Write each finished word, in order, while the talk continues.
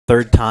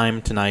third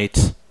time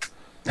tonight.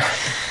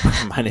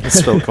 My name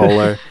is Phil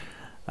Kohler,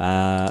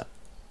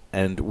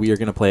 and we are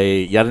going to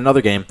play yet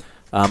another game.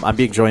 I'm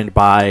being joined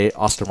by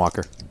Austin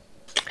Walker.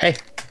 Hey.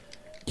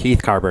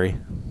 Keith Carberry.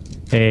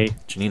 Hey.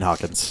 Janine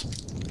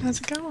Hawkins. How's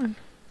it going?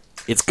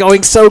 It's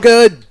going so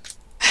good!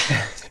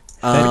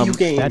 New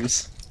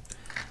games.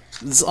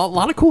 There's a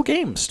lot of cool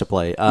games to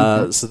play.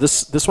 So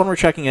this one we're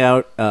checking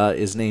out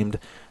is named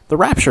The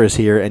Rapture is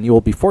Here, and you will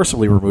be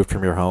forcibly removed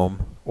from your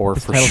home, or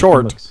for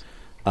short,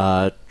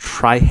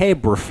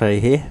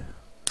 TRIHAYWBFRFYH.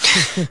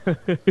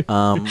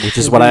 Which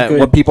is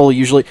what people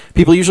usually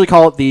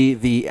call it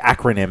the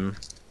acronym,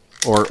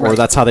 or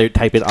that's how they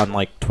type it on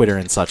like Twitter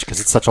and such, because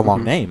it's such a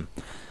long name.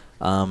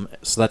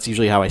 So that's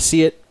usually how I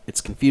see it.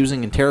 It's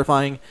confusing and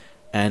terrifying,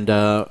 and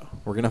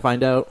we're gonna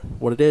find out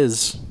what it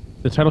is.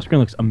 The title screen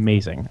looks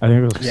amazing. I think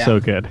it looks so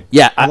good.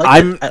 Yeah,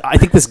 I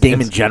think this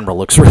game in general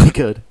looks really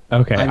good.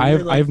 Okay,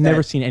 I've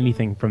never seen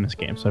anything from this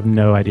game, so I have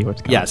no idea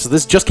what's coming. Yeah, so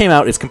this just came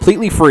out. It's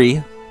completely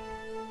free.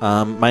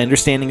 My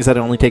understanding is that it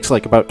only takes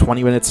like about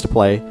 20 minutes to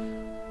play.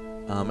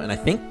 And I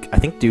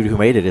think dude who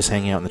made it is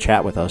hanging out in the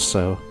chat with us.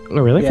 So oh,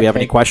 really? If we have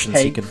any questions,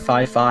 he can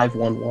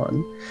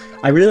 5511.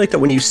 I really like that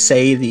when you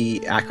say the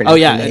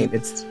acronym name,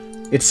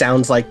 it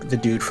sounds like the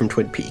dude from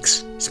Twin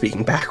Peaks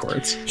speaking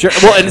backwards. Sure.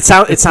 Well, and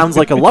it sounds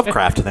like a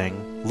Lovecraft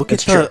thing. Look at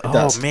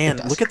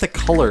the look at the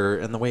color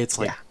and the way it's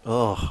like. Yeah.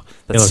 Oh,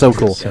 that's so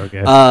cool. So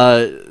good.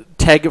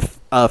 Tag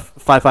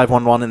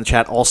 5511 in the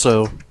chat.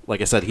 Also, like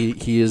I said,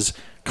 he is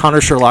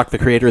Connor Sherlock, the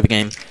creator of the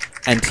game,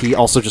 and he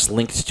also just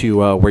linked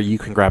to where you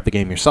can grab the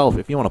game yourself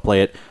if you want to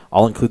play it.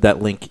 I'll include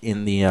that link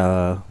in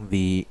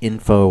the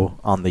info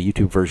on the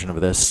YouTube version of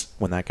this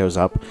when that goes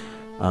up.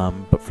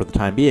 But for the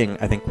time being,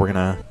 I think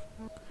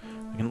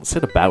let's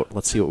hit about.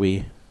 Let's see what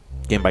we...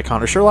 Game by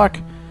Connor Sherlock.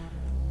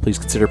 Please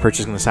consider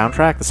purchasing the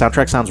soundtrack. The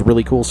soundtrack sounds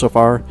really cool so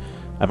far.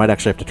 I might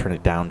actually have to turn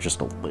it down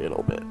just a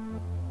little bit.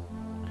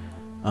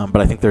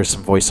 But I think there's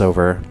some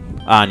voiceover.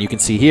 And you can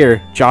see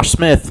here, Josh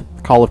Smith,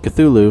 Call of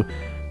Cthulhu.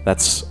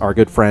 That's our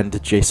good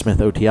friend, J. Smith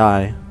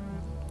OTI.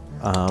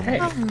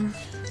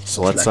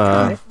 So let's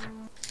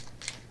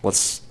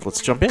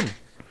jump in.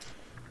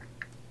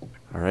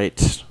 All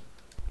right.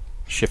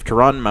 Shift to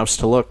run, mouse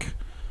to look.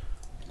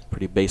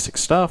 Pretty basic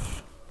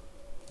stuff.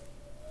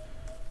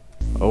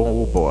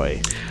 Oh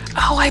boy.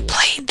 Oh, I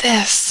played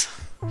this.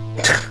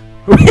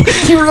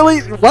 You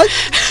really? What?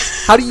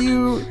 How do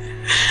you?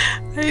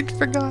 I'd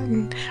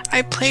forgotten.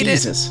 I played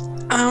it.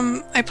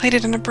 I played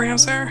it in a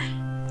browser,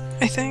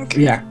 I think.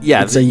 Yeah.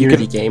 It's a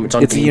Unity game. It's a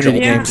Unity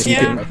game, so you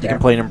can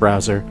play it in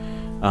browser.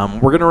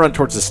 We're gonna run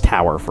towards this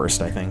tower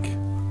first, I think,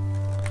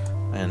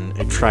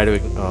 and try to.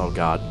 Oh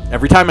god!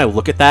 Every time I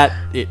look at that,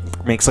 it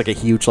makes like a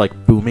huge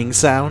like booming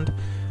sound,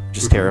 which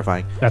is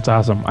terrifying. That's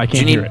awesome. I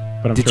can't hear it,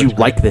 but I'm did sure you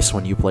like this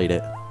when you played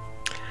it?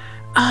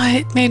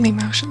 It made me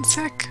motion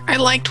sick. I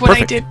liked what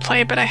I did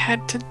play, but I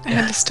had to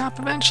stop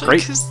eventually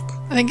because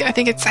I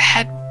think it's the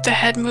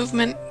head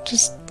movement.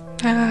 Just.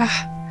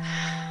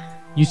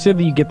 You said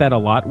that you get that a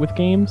lot with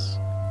games?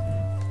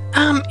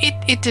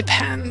 It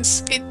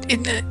depends.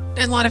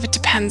 A lot of it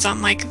depends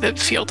on like the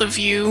field of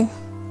view,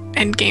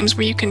 and games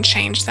where you can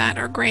change that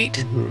are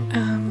great.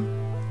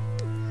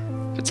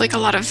 It's like a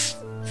lot of,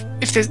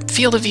 if the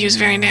field of view is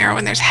very narrow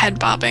and there's head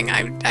bobbing,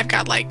 I've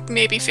got like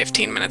maybe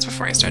 15 minutes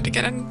before I start to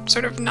get a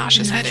sort of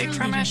nauseous headache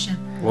from it.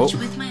 Which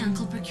with my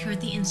uncle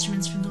procured the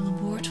instruments from the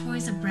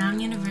laboratories of Brown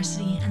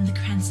University and the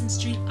Cranston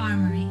Street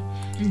Armory,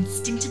 and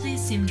instinctively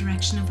assumed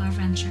direction of our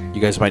venture.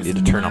 You guys might need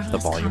to turn up the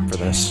volume for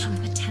this.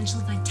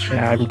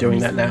 Yeah, I'm doing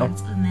that now.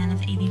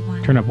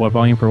 Turn up what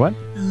volume for what?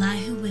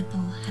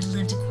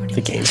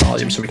 The game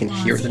volume so we can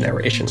hear the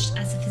narration.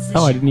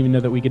 Oh, I didn't even know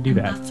that we could do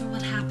that.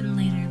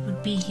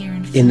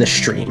 In the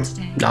stream,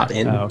 not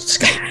in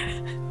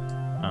Skype.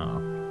 Oh.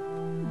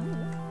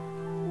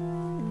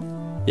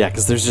 Yeah,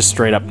 because there's just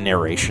straight up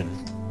narration.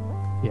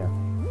 Yeah.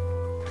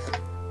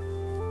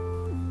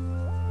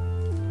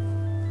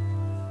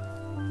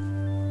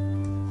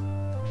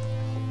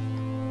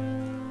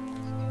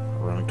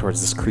 Running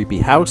towards this creepy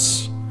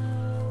house.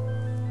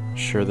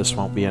 Sure this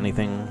won't be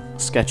anything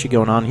sketchy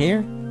going on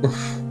here.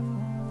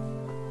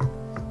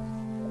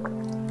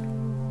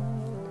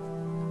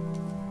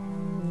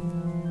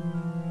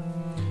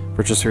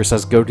 Purchaser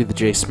says go to the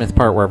J. Smith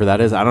part, wherever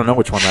that is. I don't know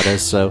which one that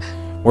is, so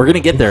we're gonna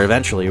get there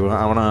eventually.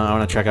 I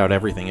wanna check out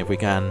everything if we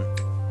can.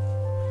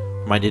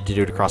 Might need to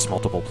do it across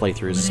multiple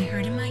playthroughs. What I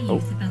heard in my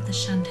youth about the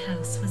shunned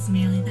house was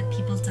merely that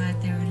people died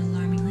there in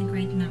alarmingly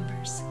great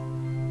numbers.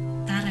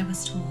 That, I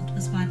was told,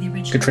 was why the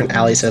original... Good friend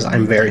Ali says,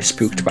 I'm very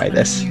spooked by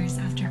this. Years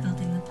after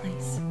building the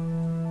place.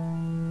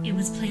 It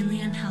was plainly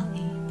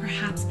unhealthy,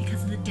 perhaps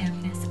because of the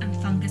dampness and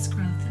fungus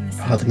growth in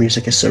the... Oh, the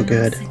music is so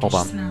good. Hold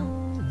on.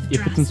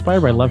 If it's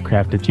inspired by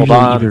Lovecraft, it's Hold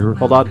usually on.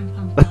 Hold on.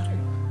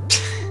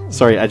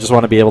 Sorry, I just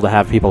want to be able to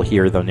have people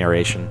hear the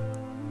narration.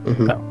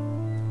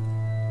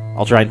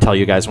 I'll try and tell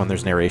you guys when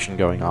there's narration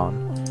going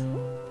on.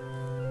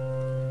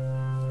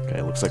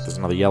 Okay, looks like there's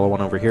another yellow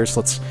one over here, so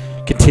let's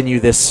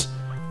continue this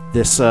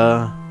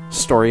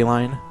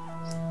storyline.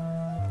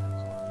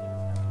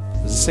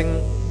 Is this thing...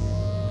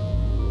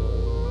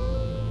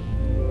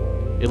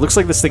 It looks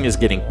like this thing is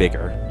getting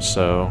bigger,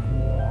 so...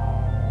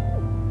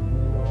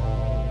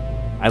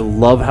 I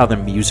love how the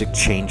music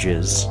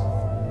changes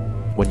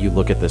when you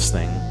look at this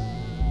thing.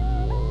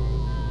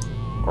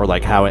 Or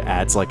like how it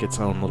adds like its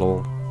own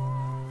little...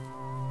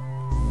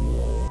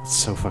 It's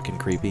so fucking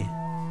creepy.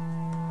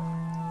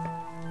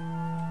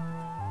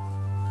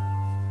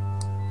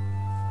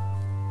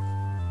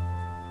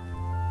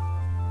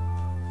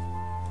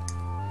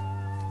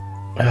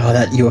 Oh,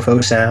 that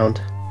UFO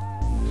sound.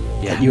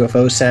 Yeah. That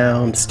UFO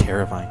sound. It's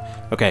terrifying.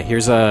 Okay,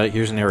 here's a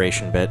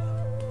narration bit.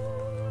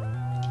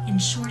 In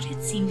short,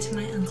 it seemed to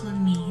my uncle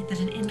and me that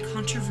an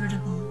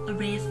incontrovertible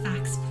array of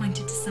facts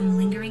pointed to some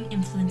lingering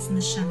influence in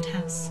the shunned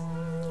house,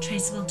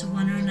 traceable to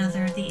one or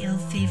another of the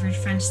ill-favored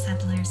French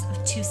settlers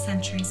of 2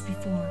 centuries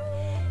before,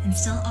 and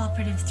still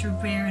operative through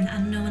rare and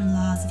unknown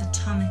laws of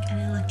atomic and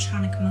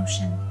electronic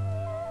motion.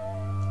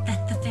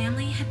 That the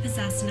family had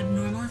possessed an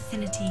abnormal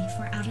affinity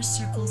for outer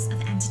circles of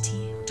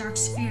entity, dark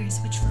spheres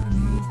which for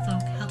normal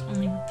folk held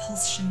only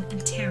repulsion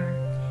and terror,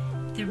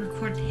 their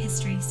recorded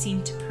history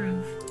seemed to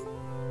prove.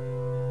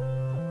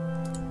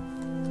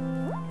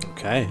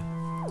 Okay.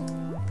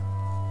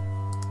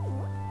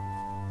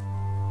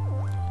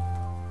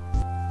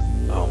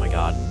 Oh my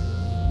god.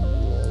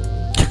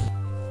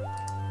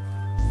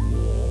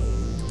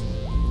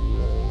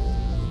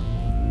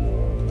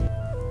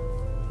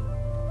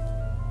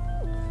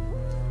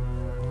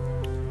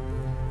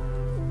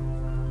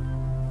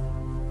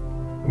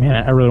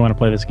 Man, I really want to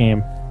play this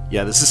game.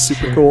 Yeah, this is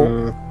super cool.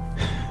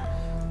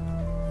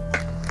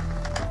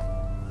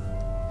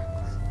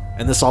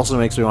 And this also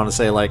makes me want to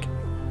say, like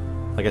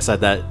I said,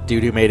 that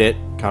dude who made it,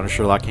 Connor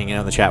Sherlock, hanging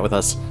out in the chat with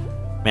us.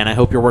 Man, I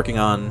hope you're working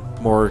on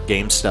more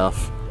game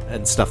stuff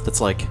and stuff that's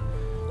like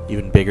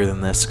even bigger than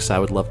this, because I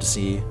would love to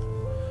see.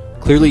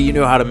 Clearly, you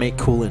know how to make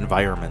cool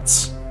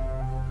environments.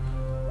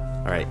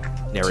 All right,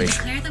 narration. To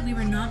declare that we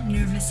were not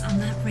nervous on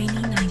that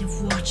rainy night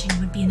of watching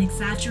would be an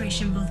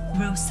exaggeration both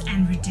gross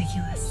and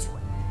ridiculous.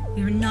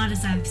 We were not,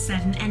 as I've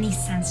said, in any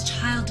sense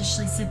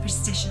childishly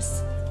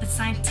superstitious, but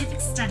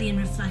scientific study and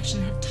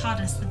reflection had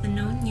taught us that the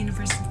known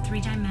universe of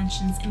 3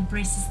 dimensions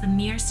embraces the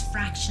merest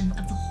fraction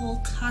of the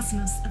whole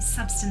cosmos of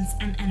substance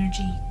and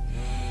energy.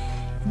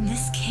 In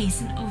this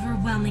case, an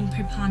overwhelming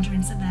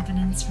preponderance of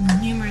evidence from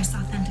numerous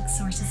authentic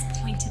sources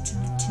pointed to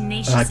the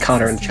tenacious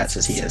Connor in the chat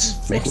says he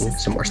is making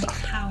some more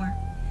stuff. Power.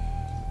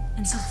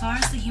 And so far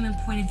as the human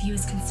point of view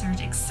is concerned,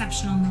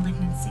 exceptional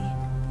malignancy.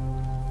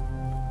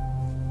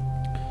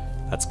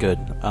 That's good.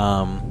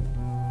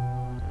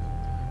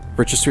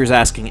 Richester is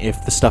asking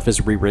if the stuff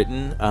is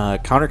rewritten.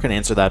 Connor can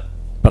answer that,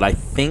 but I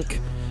think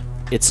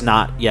it's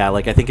not. Yeah,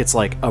 like I think it's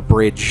like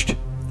abridged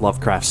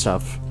Lovecraft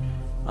stuff,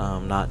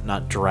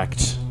 not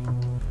direct,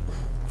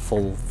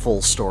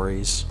 full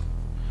stories.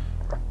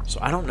 So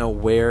I don't know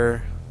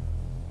where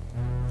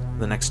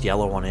the next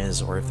yellow one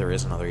is, or if there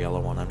is another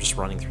yellow one. I'm just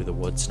running through the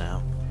woods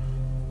now.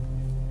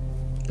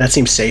 That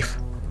seems safe.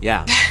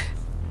 Yeah.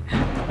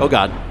 Oh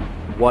god.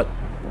 What?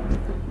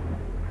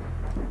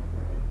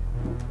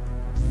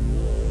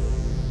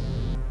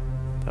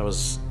 That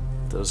was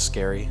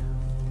scary.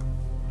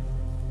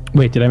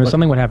 Wait, did I miss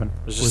something? What happened?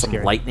 There's just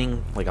some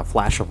lightning, like a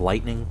flash of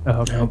lightning.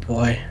 Oh, okay. Oh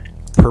boy.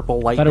 Purple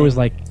lightning. I thought it was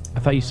like, I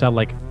thought you said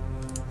like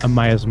a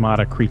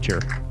miasmata creature.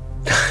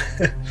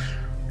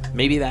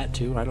 Maybe that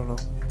too. I don't know.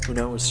 Who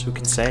knows? Who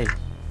can say?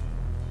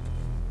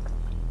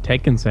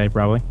 Ted can say,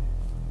 probably.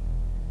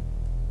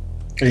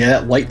 Yeah,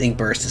 that lightning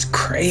burst is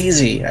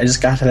crazy. I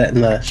just got to that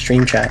in the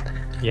stream chat.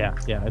 Yeah,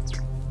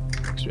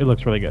 it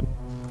looks really good.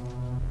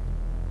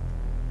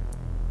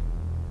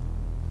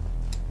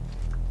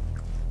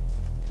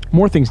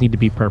 More things need to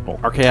be purple.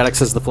 Archaetic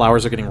says the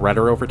flowers are getting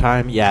redder over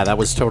time. Yeah, that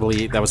was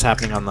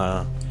happening on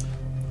the...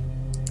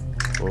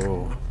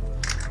 Oh.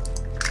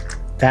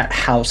 That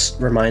house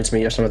reminds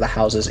me of some of the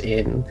houses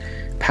in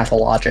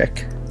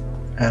Pathologic.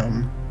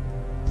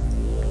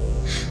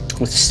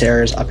 With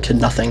stairs up to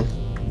nothing.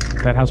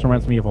 That house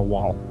reminds me of a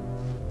wall.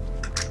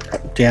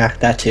 Yeah,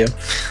 that too.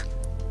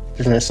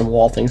 There's some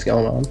wall things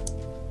going on.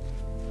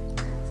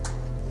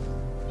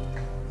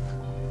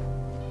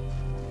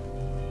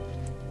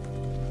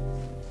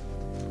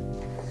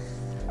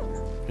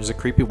 There's a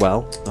creepy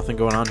well. Nothing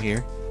going on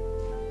here.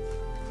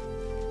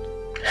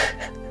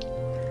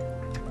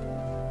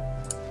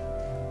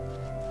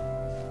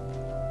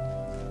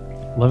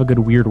 Love a good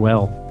weird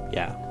well.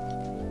 Yeah.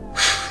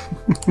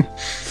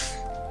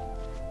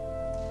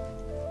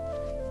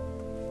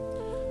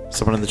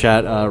 Someone in the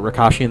chat,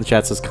 Rakashi in the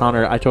chat says,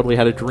 Connor, I totally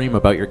had a dream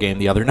about your game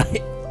the other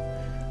night.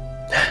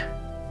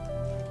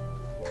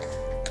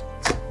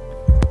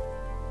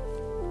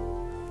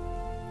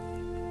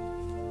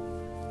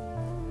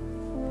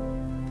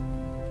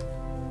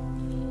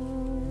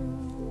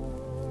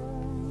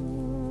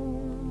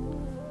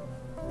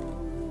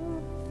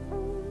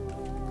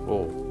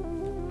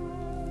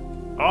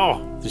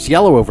 Oh, there's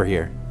yellow over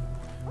here.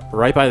 We're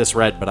right by this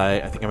red, but I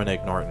think I'm going to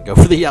ignore it and go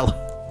for the yellow.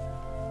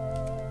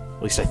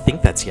 At least I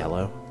think that's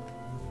yellow.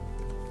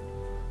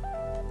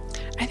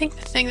 I think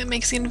the thing that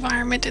makes the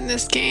environment in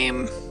this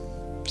game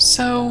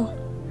so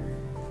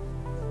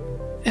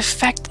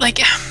effect, like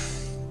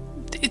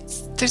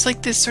there's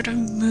like this sort of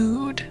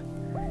mood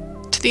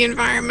to the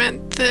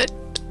environment that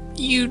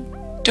you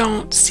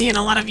don't see in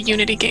a lot of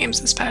Unity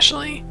games,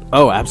 especially.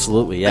 Oh,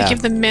 absolutely, yeah. Like you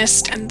have the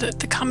mist and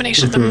the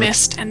combination of the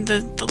mist and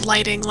the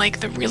lighting, like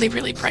the really,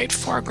 really bright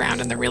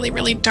foreground and the really,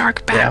 really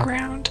dark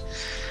background.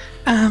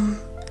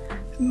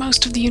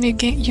 Most of the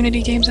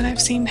Unity games that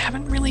I've seen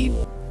haven't really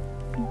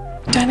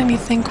done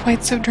anything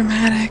quite so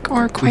dramatic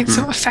or quite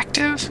so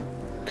effective.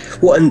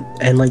 Well,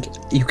 and like,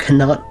 you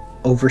cannot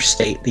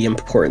overstate the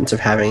importance of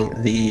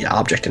having the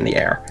object in the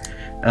air.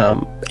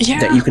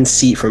 That you can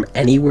see from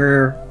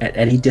anywhere at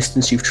any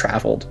distance you've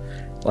traveled.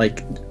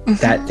 Like,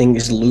 that thing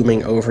is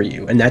looming over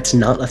you, and that's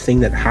not a thing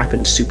that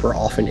happens super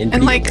often in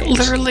video games.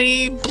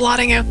 Literally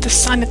blotting out the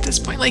sun at this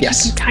point. Like, you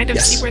can kind of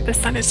see where the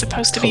sun is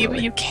supposed to be,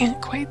 but you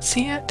can't quite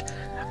see it.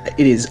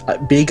 It is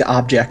big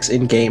objects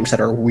in games that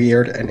are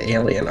weird and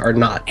alien are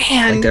not.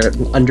 And like, they're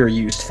an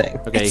underused thing.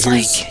 Okay,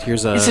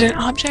 here's a... Is it an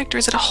object or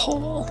is it a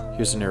hole?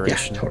 Here's a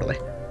narration. Yeah, totally.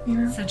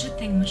 Yeah. Such a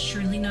thing was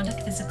surely not a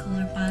physical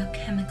or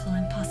biochemical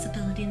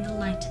impossibility in the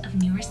light of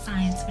newer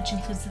science, which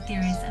includes the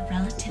theories of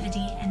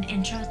relativity and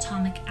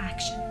intraatomic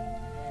action.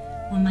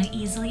 One might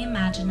easily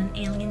imagine an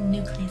alien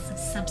nucleus of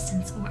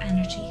substance or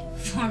energy,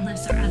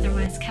 formless or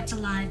otherwise, kept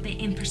alive by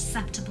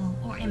imperceptible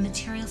or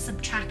immaterial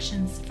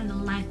subtractions from the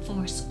life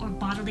force or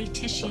bodily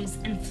tissues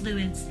and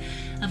fluids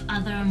of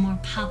other or more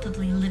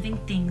palpably living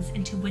things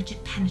into which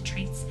it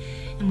penetrates,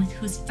 and with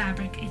whose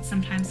fabric it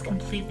sometimes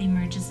completely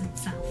merges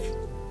itself.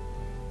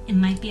 It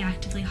might be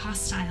actively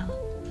hostile,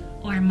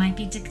 or it might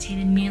be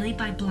dictated merely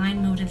by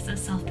blind motives of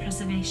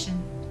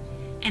self-preservation.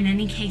 In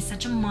any case,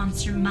 such a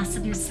monster must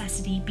of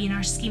necessity be in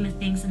our scheme of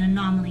things an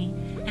anomaly,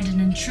 and an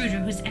intruder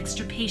whose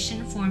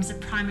extirpation forms a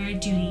primary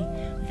duty,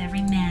 with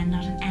every man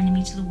not an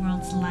enemy to the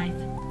world's life,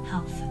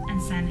 health,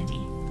 and sanity.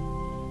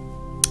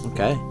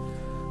 Okay.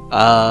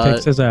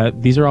 Text says,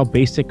 these are all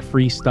basic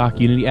free stock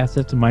Unity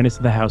assets minus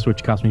the house,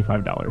 which cost me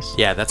 $5.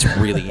 Yeah, that's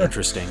really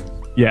interesting.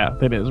 Yeah,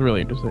 that is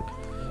really interesting.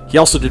 He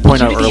also did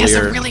point out Unity earlier...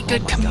 has a really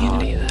good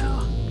community, though.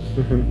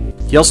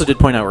 He also did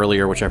point out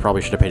earlier, which I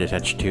probably should have paid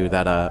attention to,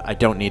 that I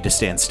don't need to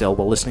stand still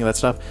while listening to that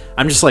stuff.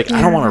 I'm just like,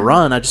 I don't want to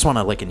run. I just want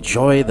to like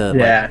enjoy the.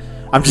 Like,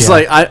 I'm just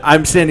like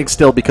I'm standing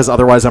still because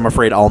otherwise I'm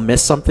afraid I'll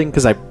miss something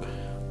because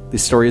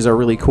these stories are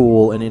really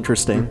cool and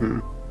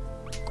interesting.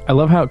 I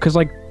love how because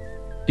like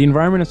the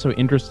environment is so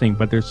interesting,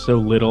 but there's so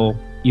little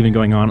even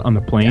going on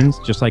the plains.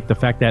 Just like the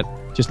fact that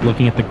just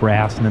looking at the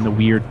grass and then the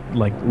weird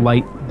like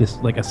light, this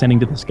like ascending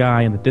to the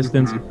sky in the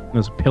distance, and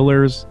those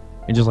pillars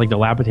and just like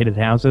dilapidated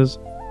houses.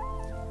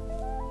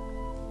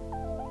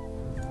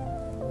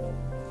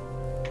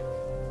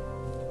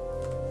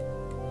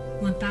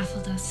 What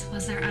baffled us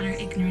was our utter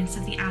ignorance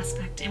of the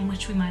aspect in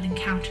which we might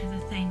encounter the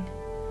thing.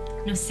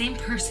 No sane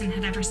person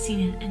had ever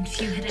seen it, and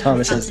few had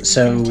ever felt it.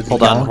 So the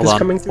dog is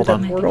coming through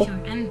that portal?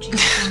 Pure energy,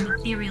 form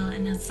ethereal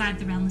and outside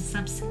the realm of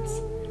substance.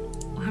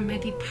 Or it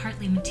might be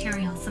partly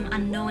material, some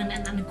unknown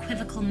and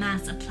unequivocal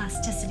mass of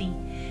plasticity,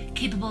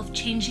 capable of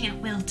changing at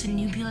will to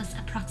nebulous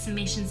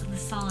approximations of the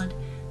solid,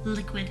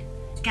 liquid,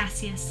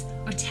 gaseous,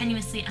 or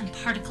tenuously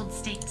unparticled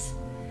states.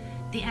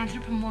 The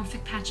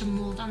anthropomorphic patch of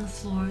mold on the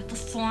floor, the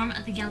form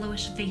of the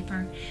yellowish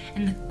vapor,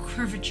 and the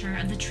curvature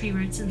of the tree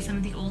roots in some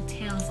of the old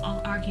tales all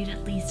argued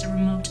at least a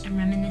remote and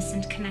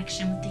reminiscent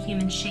connection with the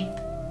human shape.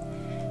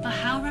 But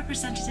how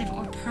representative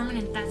or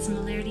permanent that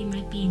similarity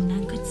might be,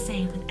 none could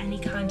say with any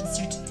kind of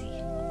certainty.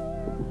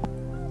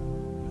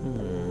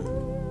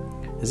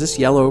 Is this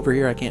yellow over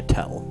here? I can't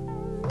tell.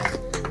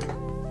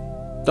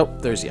 Oh,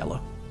 there's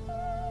yellow.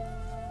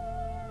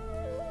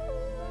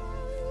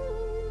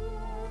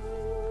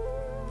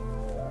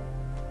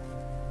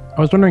 I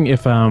was wondering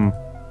if do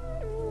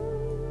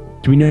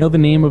we know the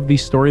name of the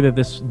story that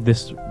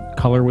this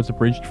color was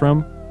abridged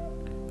from?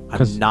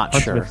 I'm not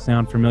sure. Parts of it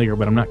sound familiar,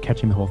 but I'm not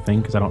catching the whole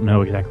thing because I don't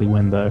know exactly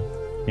when the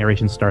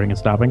narration's starting and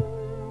stopping.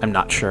 I'm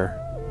not sure.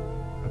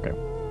 Okay.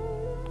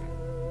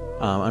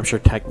 I'm sure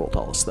Tech will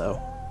tell us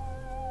though.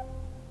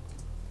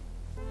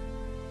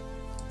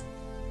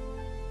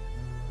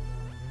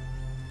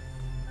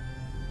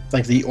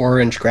 Like the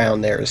orange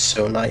ground there is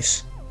so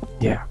nice.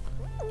 Yeah.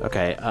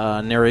 Okay,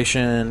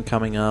 narration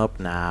coming up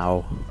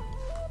now.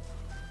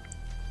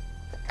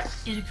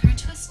 It occurred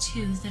to us,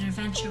 too, that our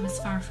venture was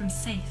far from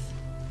safe,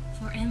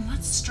 for in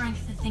what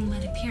strength the thing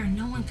might appear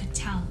no one could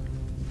tell.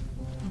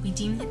 But we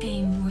deemed the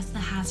game worth the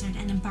hazard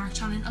and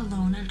embarked on it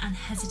alone and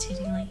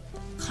unhesitatingly,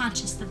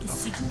 conscious that the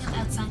seeking of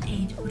outside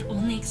aid would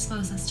only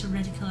expose us to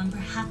ridicule and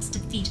perhaps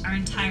defeat our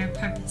entire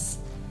purpose.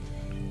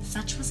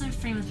 Such was our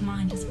frame of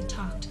mind as we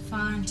talked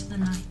far into the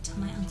night, till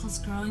my uncle's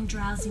growing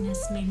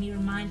drowsiness made me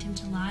remind him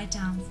to lie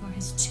down for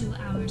his 2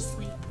 hours'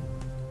 sleep.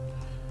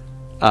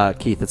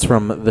 Keith, it's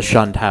from The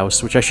Shunned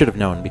House, which I should have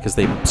known because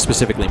they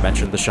specifically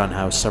mentioned The Shunned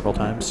House several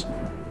times.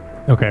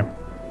 Okay.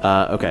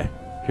 Okay.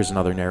 Here's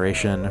another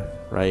narration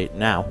right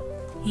now.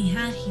 He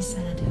had, he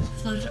said,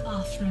 floated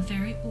off from a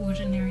very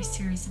ordinary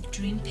series of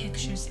dream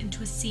pictures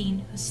into a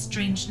scene whose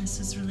strangeness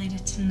was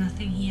related to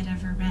nothing he had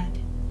ever read.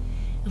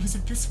 It was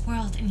of this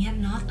world and yet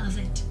not of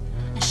it.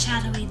 A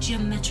shadowy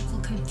geometrical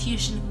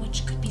confusion in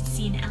which could be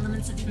seen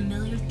elements of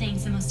familiar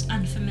things in most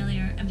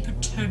unfamiliar and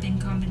perturbing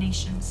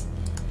combinations.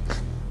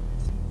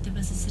 There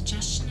was a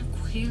suggestion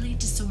of queerly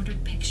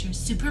disordered pictures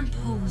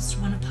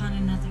superimposed one upon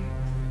another,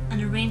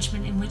 an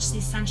arrangement in which the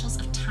essentials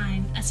of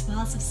time as well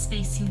as of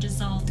space seemed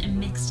dissolved and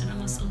mixed in a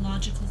most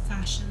illogical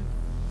fashion.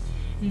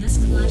 In this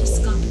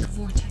kaleidoscopic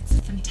vortex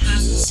of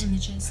phantasmal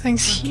images,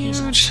 Thing's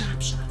occasional huge.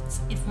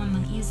 snapshots, if one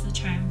might use the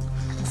term.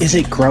 Is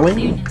it growing?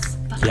 Clearness,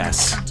 but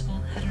Yes.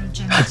 unaccountable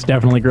heterogeneity. It's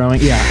definitely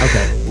growing. Yeah,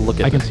 okay. Look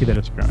at I can that. see that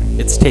it's growing.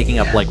 It's taking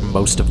up like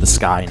most of the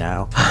sky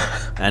now.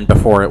 And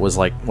before it was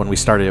like, when we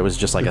started, it was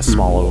just like a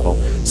small oval.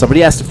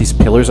 Somebody asked if these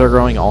pillars are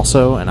growing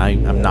also, and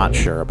I'm not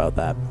sure about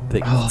that.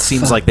 Oh, It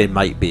seems fuck. like they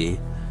might be.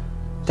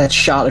 That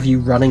shot of you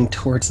running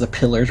towards the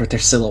pillars with their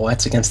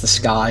silhouettes against the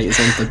sky is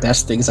one of the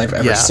best things I've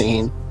ever Yeah.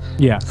 seen.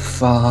 Yeah.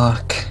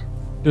 Fuck.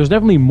 There's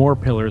definitely more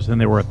pillars than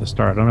there were at the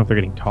start. I don't know if they're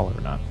getting taller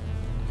or not.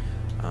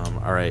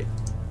 All right,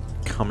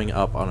 coming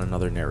up on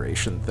another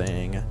narration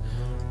thing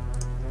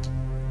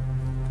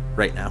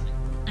right now.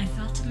 I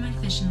felt in my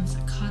visions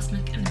a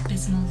cosmic and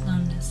abysmal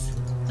aloneness,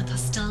 with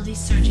hostility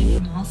surging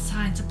from all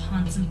sides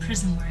upon some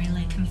prison where I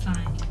lay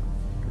confined.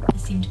 I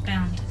seemed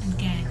bound and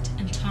gagged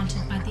and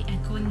taunted by the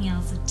echoing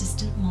yells of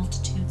distant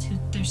multitudes who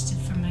thirsted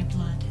for my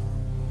blood.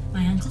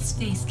 My uncle's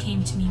face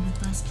came to me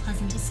with less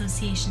pleasant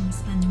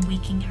associations than in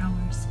waking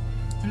hours,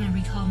 and I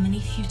recall many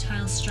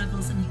futile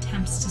struggles and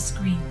attempts to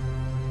scream.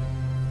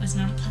 It was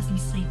not a pleasant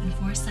sleep, and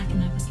for a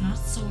second I was not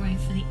sorry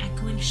for the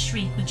echoing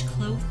shriek which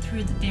clove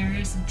through the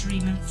barriers of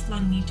dream and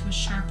flung me to a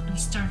sharp and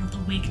startled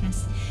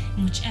awakeness,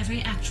 in which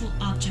every actual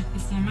object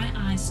before my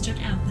eyes stood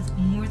out with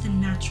more than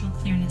natural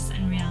clearness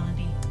and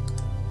reality.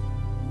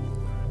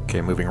 Okay,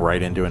 moving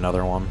right into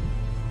another one.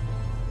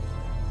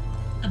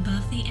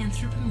 Above the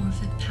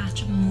anthropomorphic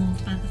patch of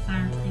mold by the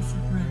fireplace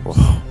of rose,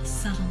 Whoa. a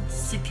subtle,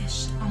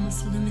 sickish,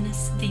 almost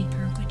luminous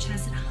vapor which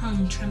as it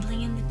hung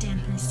trembling in the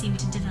dampness seemed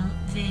to develop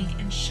vague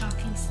and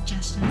shocking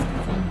suggestions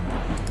of foam,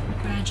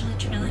 gradually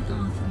trailing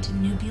off into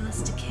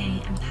nebulous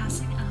decay and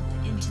passing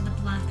up into the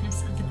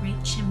blackness of the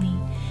great chimney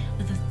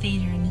with a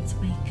fader in its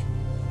wake.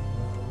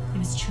 It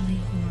was truly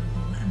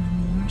horrible, and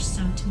the more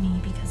so to me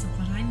because of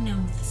what I know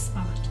of the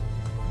spot.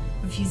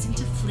 Refusing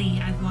to flee,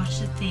 I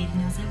watched it fade,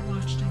 and as I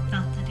watched, I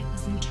felt that it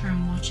was in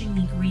turn watching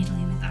me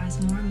greedily with eyes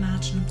more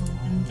imaginable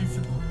than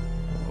visible.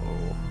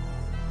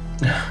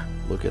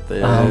 Look at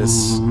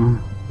this.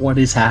 What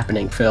is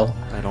happening, Phil?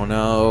 I don't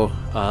know.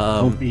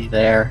 Don't be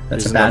there.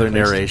 That's There's a bad another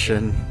place.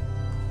 narration.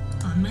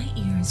 On my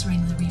ears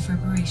rang the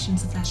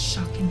reverberations of that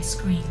shocking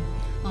scream,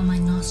 while my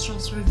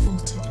nostrils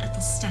revolted at the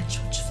stench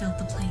which filled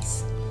the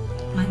place.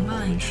 My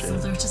mind, as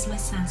alert as my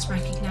sense,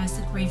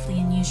 recognized the gravely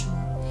unusual,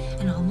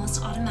 and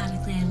almost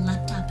automatically I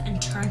leapt up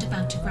and turned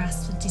about to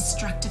grasp the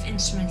destructive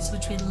instruments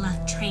which we had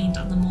left trained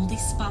on the moldy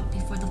spot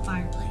before the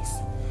fireplace.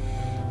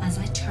 As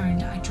I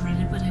turned, I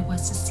dreaded what I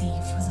was to see,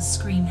 for the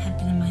scream had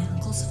been in my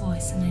uncle's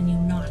voice, and I knew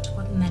not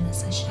what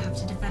menace I should have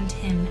to defend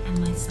him and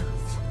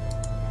myself.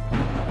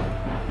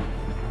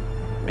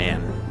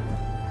 Man,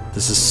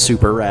 this is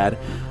super rad.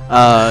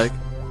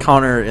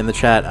 Connor in the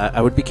chat,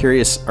 I would be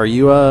curious. Are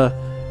you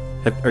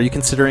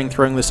considering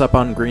throwing this up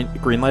on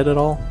Greenlight at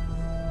all?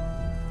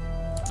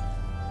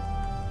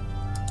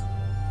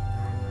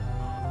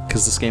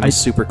 Because this game is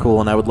super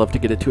cool, and I would love to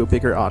get it to a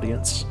bigger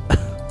audience.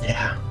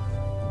 Yeah.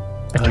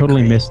 I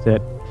totally missed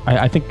it.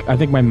 I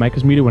think my mic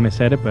was muted when I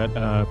said it, but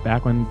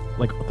back when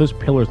those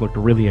pillars looked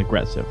really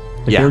aggressive.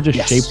 They were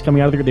just shapes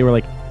coming out of there. They were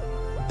like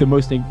the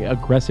most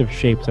aggressive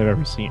shapes I've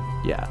ever seen.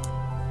 Yeah.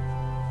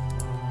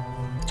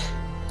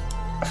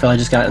 I feel I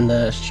just got in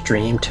the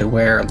stream to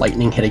where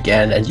lightning hit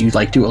again, and you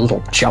do a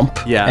little jump.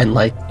 Yeah. And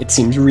it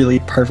seems really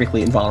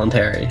perfectly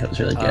involuntary. It was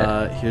really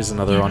good. Here's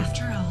another one.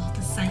 After all,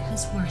 the sight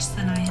was worse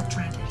than I had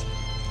dreaded.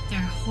 There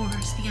are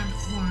horrors beyond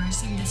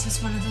horrors, and this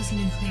was one of those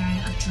nuclei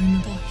of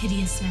dreamable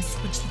hideousness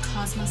which the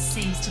cosmos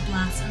saves to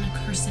blast an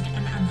accursed and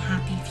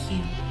unhappy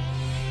few.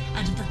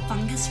 Out of the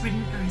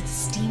fungus-ridden earth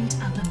steamed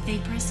up a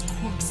vaporous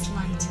corpse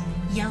light,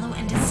 yellow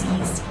and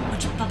diseased,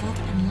 which bubbled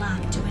and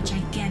lapped to a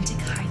gigantic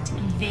height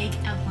in vague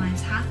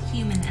outlines half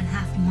human and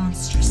half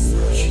monstrous,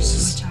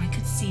 Jesus. which I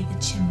could see the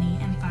chimney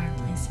and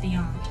fireplace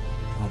beyond.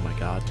 Oh my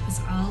god. It was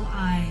all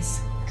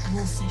eyes,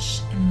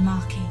 wolfish and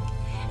mocking,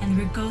 and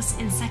the rugose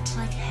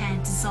insect-like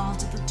head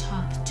dissolved at the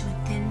top to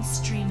a thin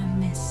stream of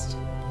mist.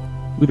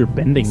 Ooh, they're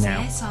bending Say now.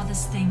 I saw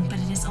this thing, but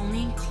it is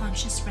only in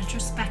conscious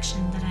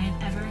retrospection that I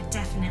have ever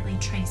definitely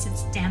traced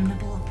its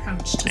damnable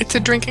approach to It's a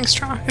drinking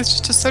straw. It's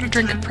just a soda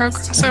drink in time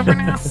progress was over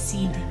now.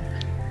 seething,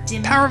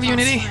 dim Power of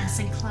unity.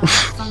 phosphorescent cloud of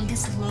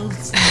fungus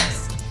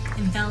loathsomeness,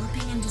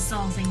 enveloping and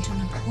dissolving to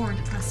an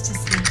abhorrent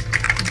plasticity,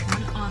 with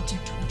one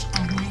object to which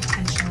all my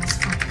attention was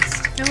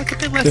focused. They look a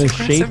bit less The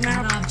aggressive shape-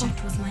 now. That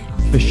object was my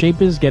uncle. The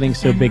shape is getting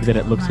so big that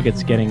it looks like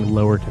it's getting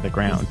lower to the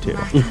ground too.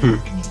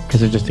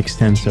 Because it just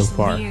extends so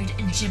far.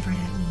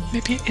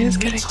 Maybe it is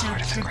getting Reached lower out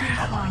to the crooked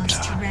ground.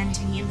 claws to rend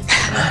me in the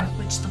fear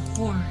which the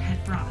horror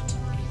had brought.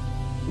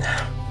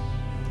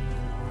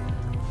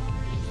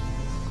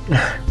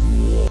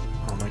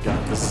 Oh my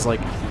god, this is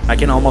like I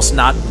can almost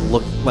not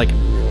look. Like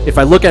if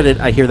I look at it,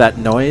 I hear that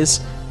noise,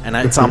 and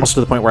it's almost to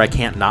the point where I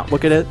can't not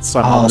look at it. So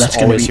I'm almost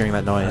always hearing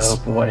that noise. Oh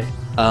boy.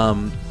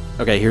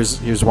 Okay,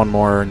 here's one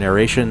more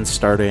narration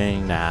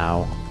starting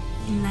now.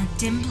 In that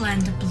dim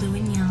blend of blue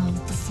and yellow,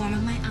 the form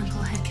of my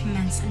uncle had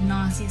commenced a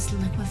nauseous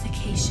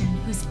liquefaction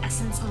whose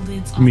essence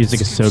eludes all The music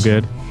is so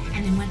description, good.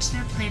 and in which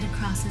there played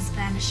across his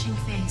vanishing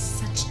face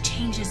such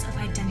changes of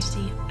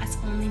identity as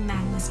only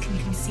madness can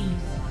conceive.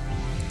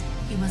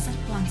 He was at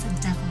once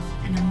a devil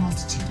and a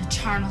multitude, a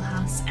charnel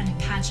house and a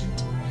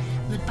pageant.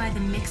 Lit by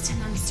the mixed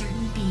and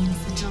uncertain beams,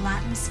 the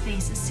gelatinous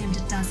face assumed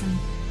a dozen,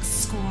 a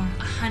score,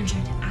 100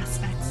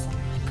 aspects,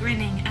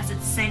 grinning as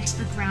it sank to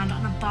the ground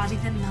on a body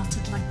that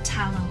melted like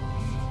tallow,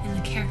 in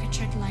the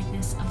caricatured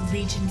likeness of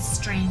legions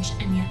strange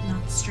and yet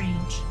not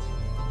strange.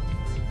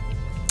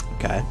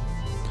 Okay.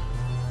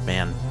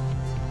 Man.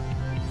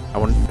 I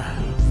want.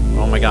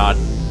 Oh my god.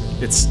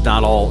 It's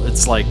not all.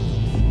 It's like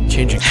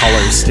changing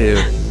colors too.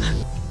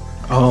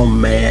 Oh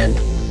man.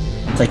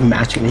 It's like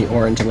matching the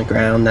orange on the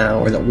ground now,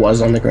 or that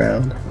was on the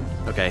ground.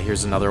 Okay,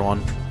 here's another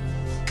one.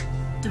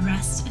 The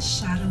rest is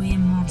shadowy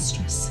and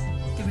monstrous.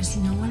 There was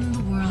no one in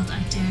the world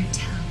I dared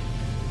tell.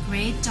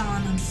 Grey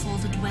dawn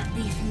unfolded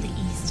wetly from the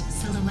east,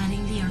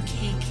 silhouetting the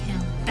archaic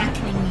hill,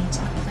 beckoning me to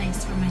the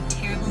place where my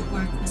terrible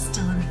work was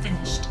still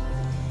unfinished.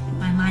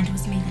 My mind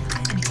was made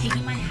up, and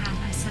taking my hat,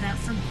 I set out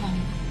from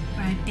home,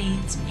 where I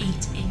bathed,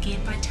 ate, and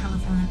gave by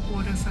telephone an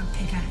order for a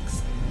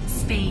pickaxe, a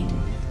spade,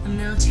 a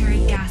military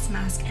gas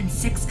mask, and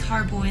 6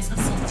 carboys of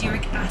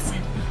sulfuric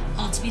acid,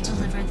 all to be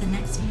delivered the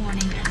next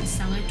morning at the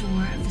cellar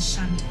door of the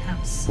shunned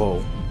house.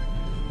 Whoa.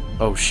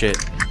 Oh shit.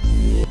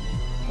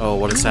 Oh,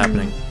 what is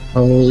happening?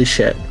 Holy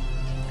shit.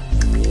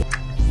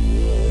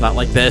 Not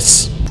like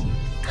this.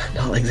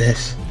 Not like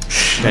this.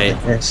 Okay,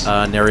 Not like this.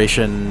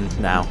 narration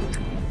now.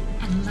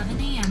 At 11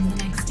 a.m.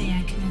 the next day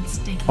I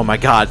commenced digging. Oh my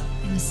god.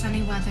 It was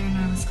sunny weather and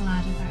I was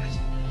glad of that.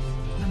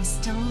 I was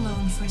still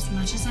alone, for as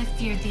much as I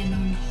feared the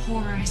unknown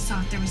horror I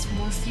sought, there was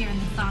more fear in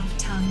the thought of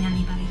telling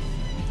anybody.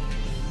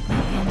 My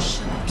hands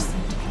shook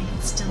perceptibly,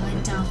 but still I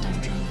delved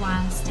after a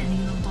while, standing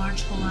in the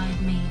large hole I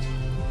had made.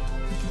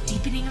 With the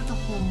deepening of the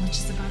hole, which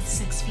is about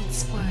 6 feet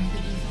square, the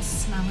evil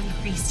smell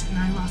increased, and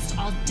I lost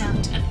all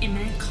doubt of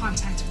imminent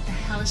contact with the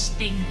hellish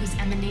thing whose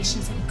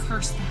emanations had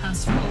cursed the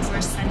house for over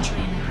a century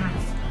and a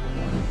half.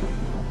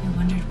 I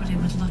wondered what it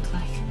would look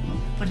like,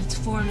 what its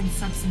form and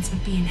substance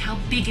would be, and how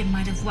big it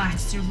might have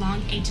waxed through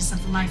long ages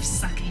of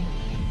life-sucking.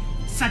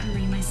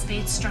 Suddenly, my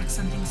spade struck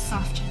something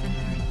softer than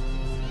earth.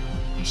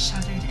 I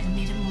shuddered and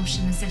made a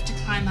motion as if to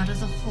climb out of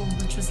the hole,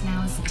 which was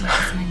now as deep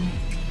as my neck.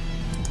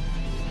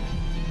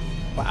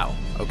 Wow.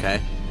 Okay.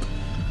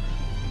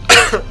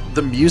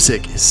 The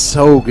music is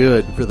so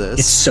good for this.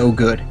 It's so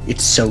good.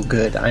 It's so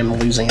good. I'm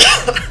losing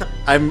it.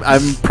 I'm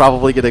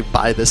probably gonna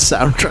buy this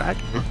soundtrack.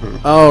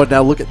 Oh,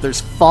 now look at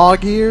there's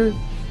fog here.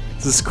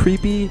 This is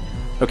creepy.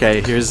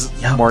 Okay, here's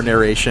more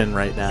narration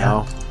right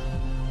now.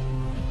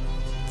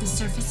 The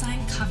surface I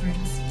uncovered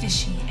was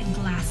fishy and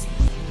glassy,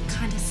 a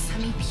kind of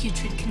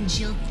semi-putrid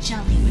congealed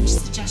jelly with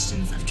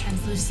suggestions of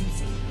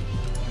translucency.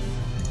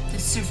 The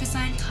surface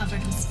I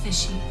uncovered was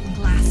fishy and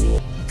glassy,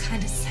 a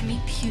kind of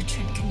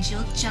semi-putrid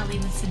congealed jelly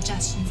with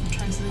suggestions of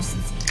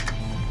translucency.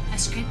 I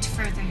scraped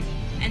further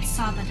and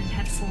saw that it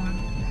had form.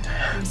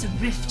 There was a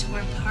rift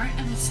where part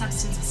of the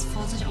substance was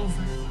folded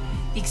over.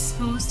 The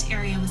exposed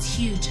area was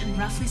huge and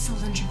roughly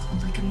cylindrical,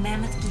 like a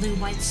mammoth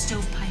blue-white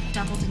stovepipe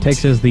doubled in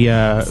Takes two. as the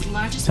Its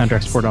largest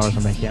soundtrack's part was $4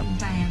 on 2 feet Bandcamp. in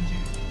diameter.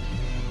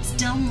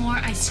 Still more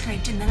I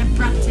scraped, and then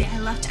abruptly I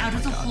leapt out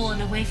of the hole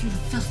and away from the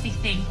filthy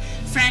thing,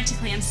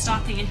 frantically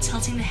unstopping and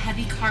tilting the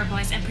heavy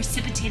carboys and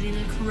precipitating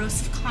the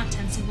corrosive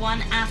contents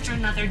one after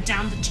another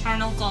down the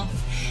charnel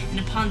gulf and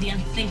upon the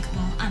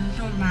unthinkable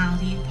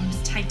abnormality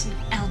whose titan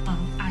elbow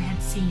I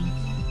had seen.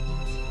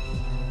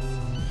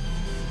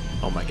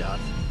 Oh my god.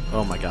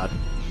 Oh my god.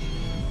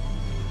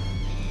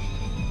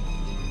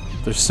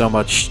 There's so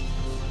much.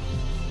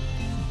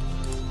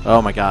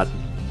 Oh my god.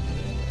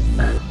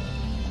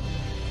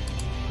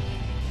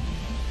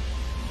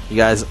 You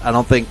guys, I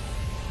don't think.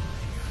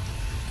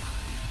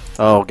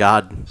 Oh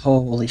god.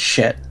 Holy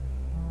shit.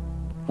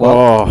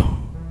 Whoa.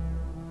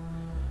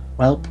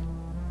 Well,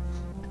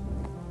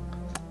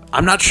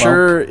 I'm not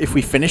sure if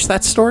we finished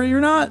that story or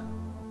not.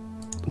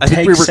 I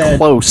think we Take were said-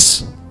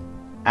 close.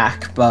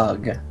 Ack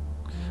bug.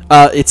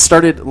 It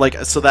started like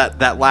so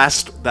that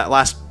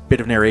last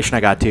bit of narration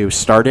I got to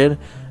started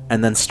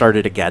and then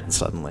started again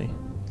suddenly.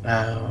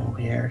 Oh,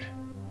 weird.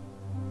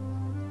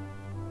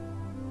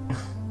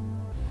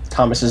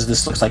 Thomas says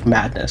this looks like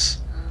madness.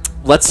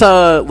 Let's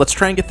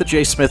try and get the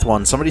J. Smith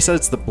one. Somebody said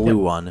it's the blue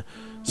one,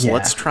 so Yeah,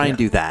 let's try and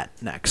do that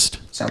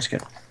next. Sounds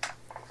good.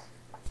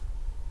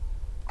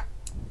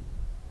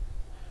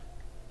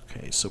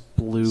 Okay, so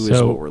blue is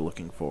So- what we're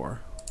looking for.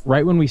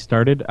 Right when we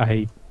started,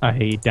 I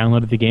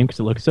downloaded the game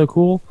because it looked so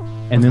cool,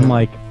 and then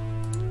like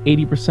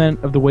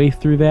 80% of the way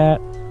through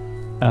that,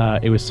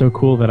 it was so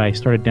cool that I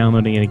started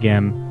downloading it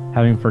again,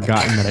 having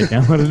forgotten that I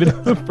downloaded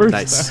it the first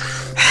Nice.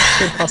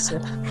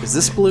 time. Is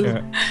this blue?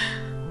 Yeah.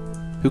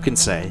 Who can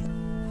say?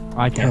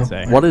 I can't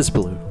say. What is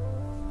blue?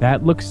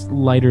 That looks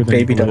lighter than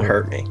Baby, blue. don't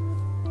hurt me.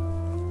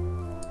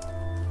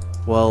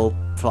 Well,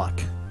 fuck.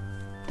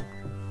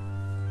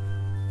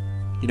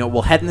 You know,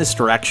 we'll head in this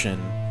direction,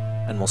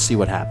 and we'll see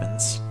what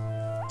happens.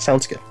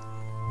 Sounds good.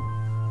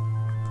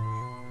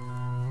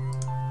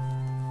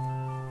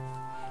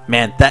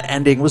 Man, that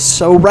ending was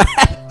so rad!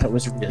 That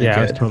was really Yeah,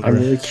 it was good. totally I'm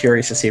rad. really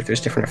curious to see if there's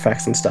different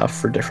effects and stuff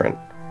for different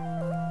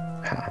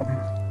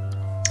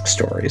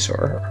stories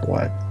or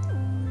what.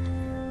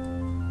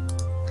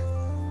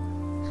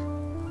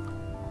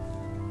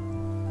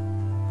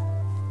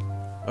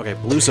 Okay,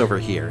 blue's over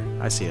here.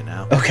 I see it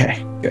now.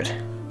 Okay, good.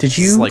 Did It's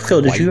you, like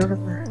Phil? Did you white.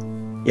 ever?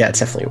 Yeah, it's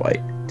definitely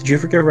white. Did you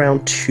ever get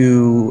around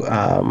to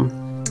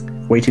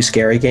Way Too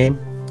Scary game?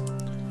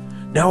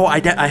 No, I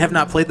have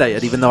not played that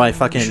yet, even though I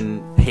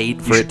fucking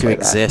paid for should it to play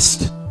that.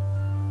 exist.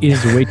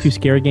 Is a Way Too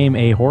Scary game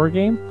a horror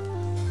game?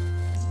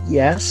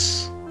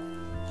 Yes.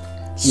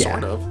 Yeah.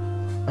 Sort of.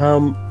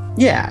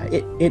 Yeah.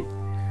 It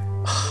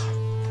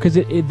Because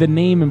the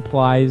name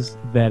implies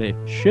that it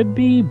should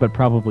be, but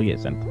probably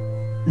isn't.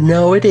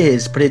 No, it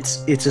is, but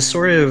it's a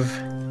sort of.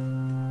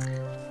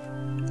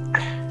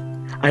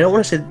 I don't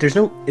want to say there's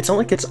no. It's not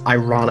like it's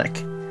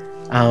ironic,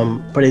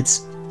 but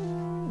it's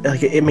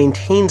like it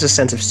maintains a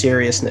sense of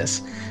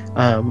seriousness,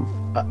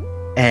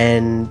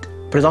 and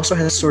but it also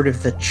has sort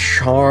of the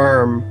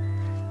charm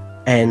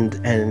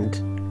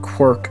and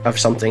quirk of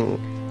something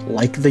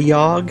like the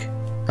Yog,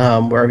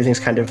 where everything's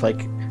kind of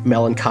like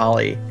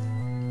melancholy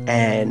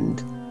and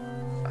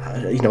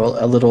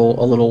a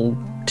little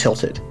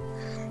tilted.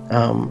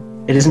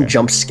 It isn't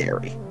jump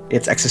scary.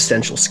 It's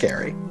existential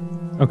scary.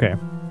 Okay.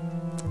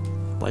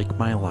 Like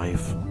my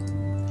life.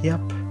 Yep.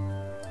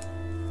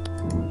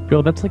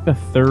 Phil, that's like the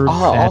third sad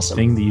awesome.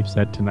 thing that you've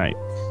said tonight.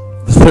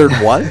 The third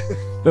what?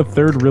 The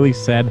third really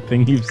sad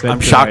thing you've said I'm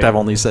tonight. shocked I've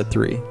only said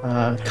 3.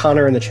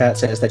 Connor in the chat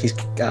says that he's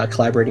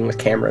collaborating with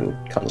Cameron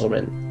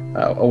Kunzelman,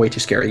 a Way Too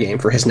Scary game,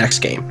 for his next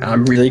game.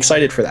 I'm really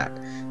excited for that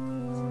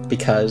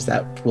because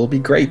that will be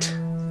great.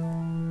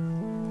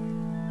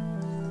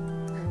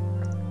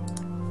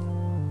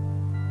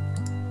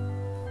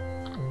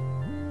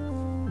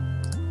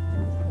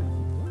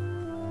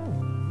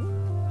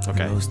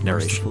 Okay, Most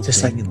narration. merciful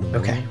Just like thing in the world,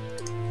 okay.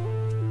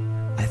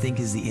 I think,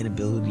 is the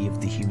inability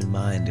of the human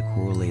mind to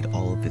correlate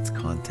all of its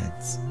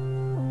contents.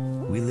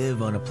 We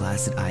live on a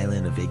placid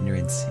island of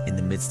ignorance in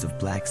the midst of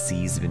black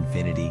seas of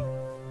infinity,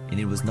 and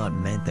it was not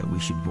meant that we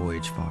should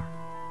voyage far.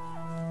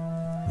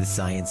 The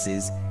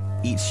sciences,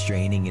 each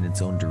straining in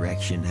its own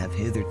direction, have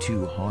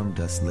hitherto harmed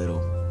us little.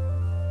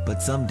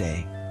 But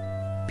someday,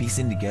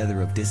 piecing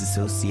together of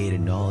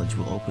disassociated knowledge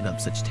will open up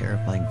such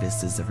terrifying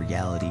vistas of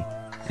reality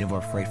and of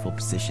our frightful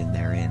position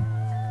therein,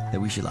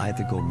 that we shall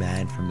either go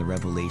mad from the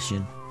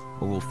revelation,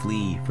 or will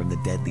flee from the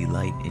deadly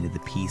light into the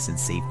peace and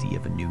safety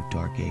of a new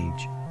dark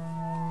age.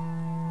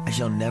 I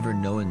shall never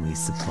knowingly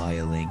supply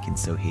a link in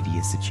so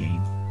hideous a chain.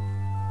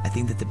 I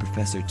think that the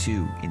professor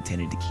too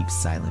intended to keep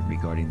silent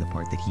regarding the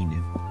part that he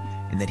knew,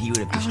 and that he would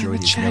have Oh, in destroyed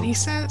the his chat he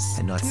notes says,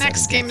 and not the set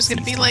next in game death is going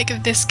to be ceased.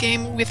 like this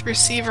game with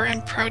Receiver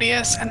and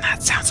Proteus, and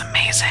that sounds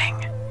amazing.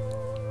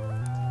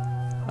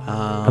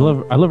 I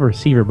love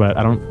Receiver, but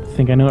I don't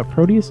think I know what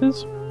Proteus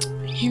is.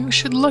 You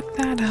should look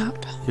that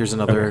up. Here's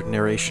another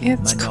narration.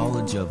 It's My cool.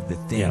 knowledge of the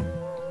thing Yeah.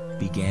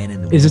 began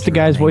in the Is this the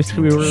winter of guy's voice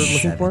we were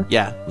looking 1927 for?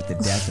 Yeah. with the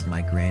death of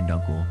my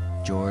granduncle,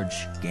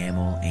 George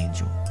Gamble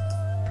Angel,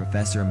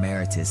 Professor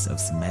Emeritus of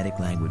Semitic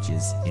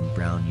Languages in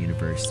Brown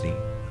University,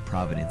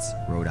 Providence,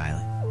 Rhode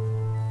Island.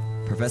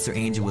 Professor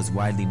Angel was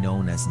widely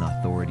known as an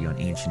authority on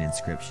ancient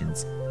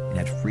inscriptions and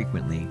had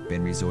frequently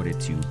been resorted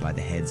to by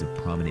the heads of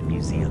prominent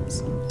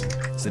museums.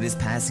 So his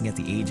passing at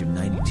the age of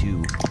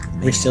 92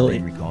 may still- have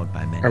been recalled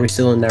by many. Are we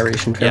still in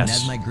narration? Phil? Yes.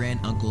 And as my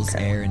granduncle's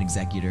heir and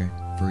executor,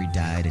 for he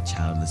died a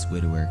childless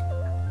widower,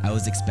 I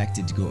was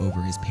expected to go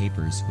over his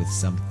papers with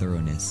some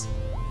thoroughness,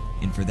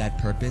 and for that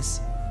purpose,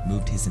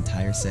 moved his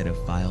entire set of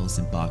files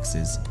and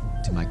boxes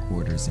to my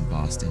quarters in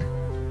Boston.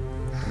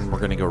 And we're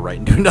gonna go right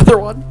into another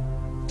one.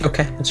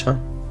 Okay, that's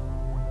fine.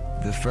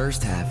 The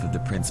first half of the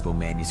principal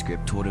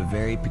manuscript told a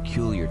very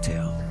peculiar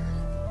tale.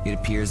 It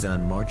appears that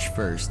on March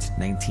 1st,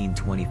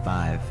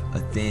 1925, a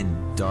thin,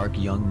 dark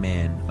young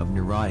man of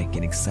neurotic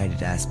and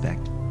excited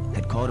aspect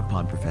had called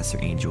upon Professor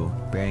Angel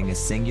bearing a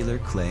singular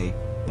clay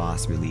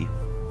bas-relief,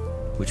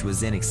 which was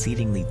then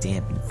exceedingly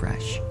damp and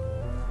fresh.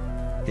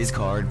 His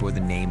card bore the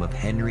name of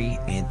Henry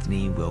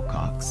Anthony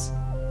Wilcox,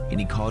 and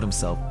he called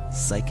himself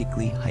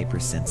psychically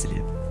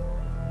hypersensitive.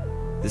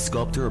 The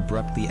sculptor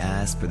abruptly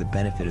asked for the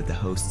benefit of the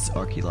host's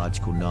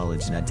archaeological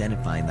knowledge in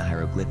identifying the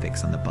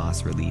hieroglyphics on the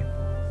bas-relief.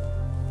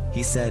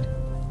 He said,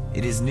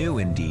 "It is new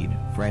indeed,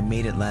 for I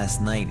made it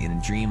last night in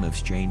a dream of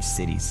strange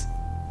cities.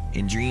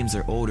 And dreams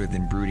are older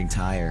than brooding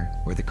Tyre,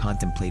 or the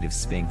contemplative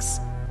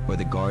Sphinx, or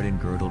the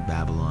garden-girdled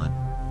Babylon."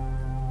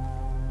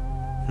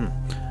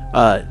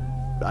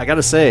 I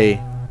gotta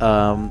say,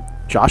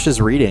 Josh's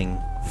reading,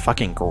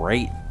 fucking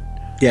great.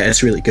 Yeah,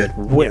 it's really good.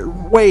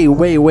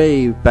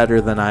 Way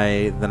better than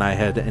I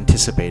had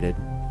anticipated.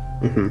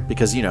 Mm-hmm.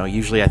 Because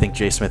usually I think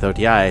J. Smith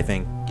OTI, I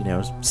think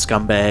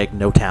scumbag,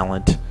 no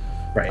talent.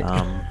 Right.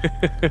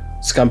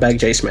 Scumbag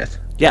J. Smith.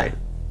 Yeah. Right.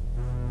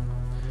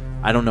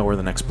 I don't know where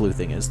the next blue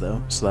thing is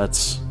though, so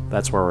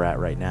that's where we're at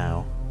right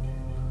now.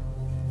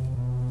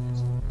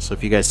 So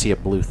if you guys see a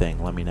blue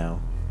thing, let me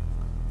know.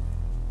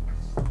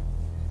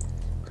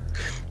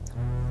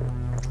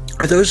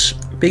 Are those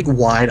big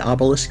wide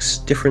obelisks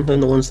different than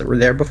the ones that were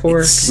there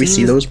before? Did we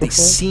see those before? They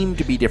seem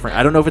to be different.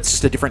 I don't know if it's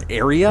just a different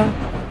area,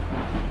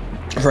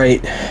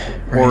 right.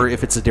 or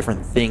if it's a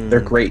different thing. They're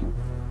great.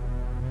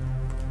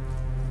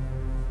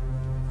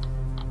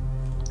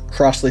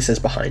 Crossley says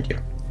behind you.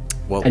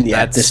 Well, and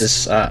yeah, this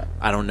is I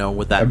don't know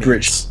what that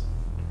means.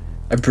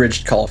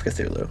 Abridged Call of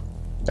Cthulhu.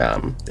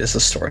 Is the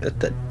story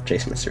that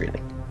Jason is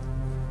reading.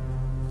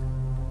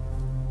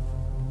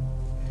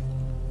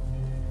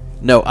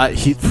 No,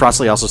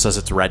 Frostley also says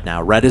it's red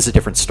now. Red is a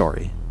different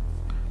story.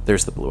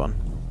 There's the blue one.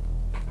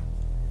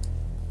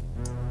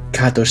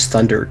 God, those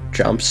thunder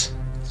jumps.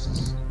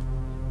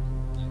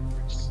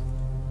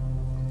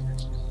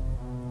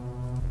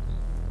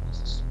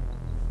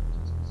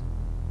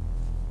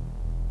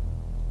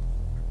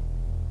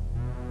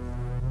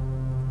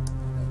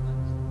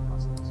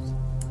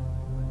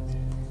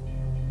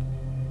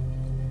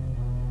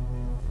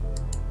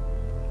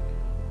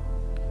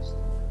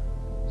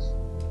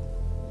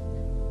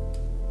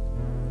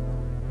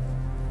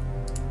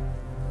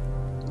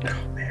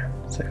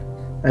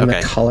 And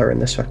the color in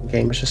this fucking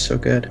game is just so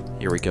good.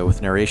 Here we go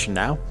with narration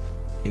now.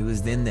 It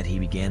was then that he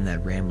began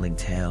that rambling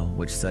tale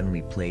which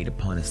suddenly played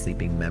upon a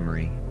sleeping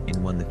memory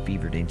and won the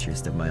fevered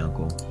interest of my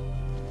uncle.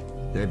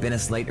 There had been a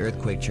slight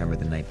earthquake tremor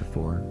the night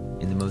before,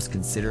 and the most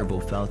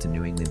considerable felt in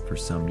New England for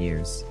some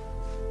years,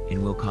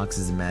 and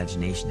Wilcox's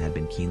imagination had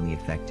been keenly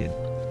affected.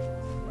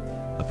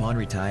 Upon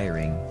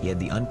retiring, he had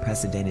the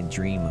unprecedented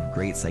dream of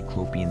great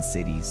cyclopean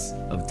cities,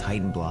 of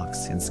titan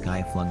blocks and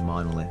sky-flung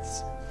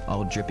monoliths,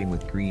 all dripping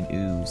with green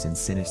ooze and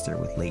sinister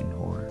with latent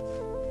horror.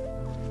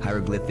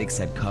 Hieroglyphics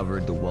had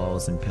covered the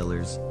walls and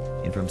pillars,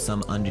 and from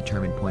some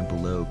undetermined point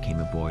below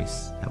came a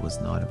voice that was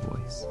not a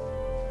voice.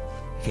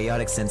 A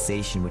chaotic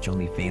sensation which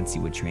only fancy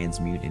would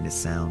transmute into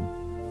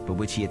sound, but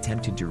which he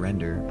attempted to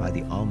render by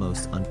the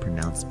almost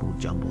unpronounceable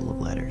jumble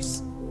of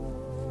letters.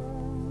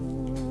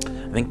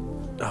 I think,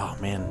 oh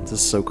man, this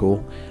is so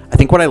cool. I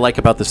think what I like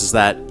about this is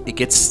that it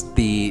gets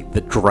the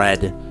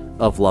dread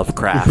of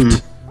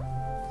Lovecraft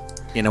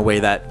in a way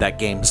that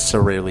games so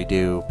rarely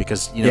do,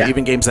 because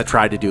even games that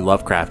try to do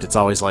Lovecraft, it's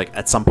always like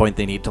at some point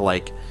they need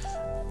to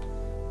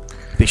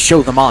they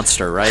show the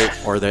monster, right?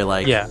 Or they're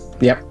like, yep.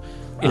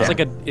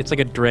 It's like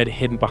a dread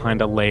hidden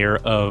behind a layer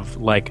of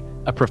like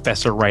a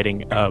professor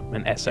writing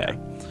an essay.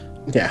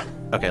 Yeah.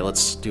 Okay,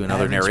 let's do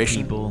another Average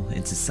narration. People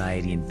in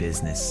society and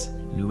business,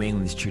 New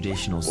England's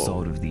traditional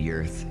salt of the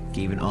earth,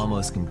 gave an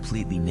almost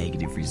completely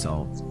negative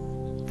result.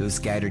 Those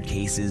scattered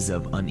cases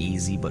of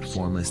uneasy but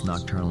formless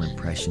nocturnal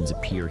impressions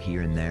appear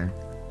here and there,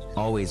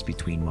 always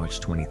between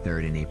March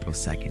 23rd and April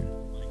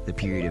 2nd, the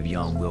period of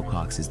young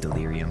Wilcox's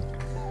delirium.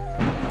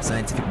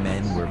 Scientific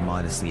men were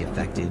modestly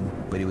affected,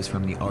 but it was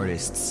from the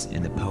artists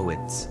and the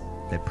poets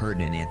that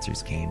pertinent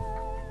answers came,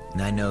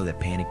 and I know that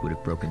panic would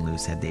have broken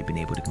loose had they been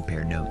able to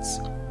compare notes.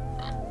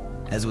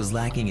 As was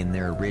lacking in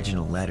their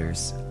original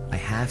letters, I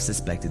half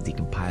suspected the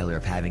compiler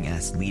of having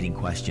asked leading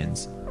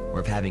questions, or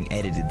of having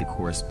edited the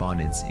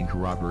correspondence in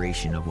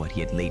corroboration of what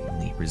he had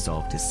latently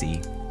resolved to see.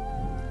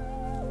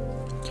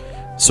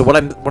 So what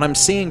I'm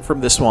seeing from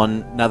this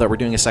one, now that we're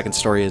doing a second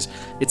story, is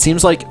it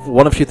seems like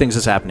one of two things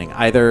is happening.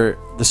 Either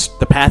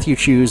the path you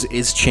choose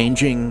is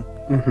changing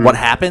what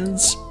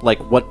happens, like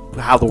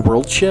how the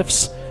world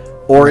shifts,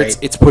 or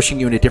it's pushing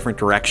you in a different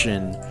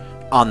direction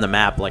on the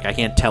map. Like, I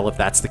can't tell if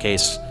that's the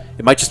case.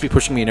 It might just be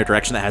pushing me in a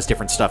direction that has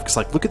different stuff, because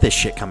look at this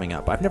shit coming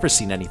up. I've never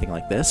seen anything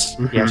like this.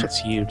 Yes, it's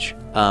huge.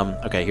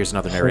 Okay, here's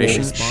another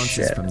narration.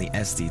 Responses from the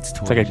estates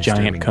it's like a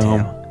giant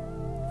comb.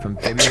 From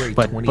February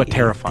but 28th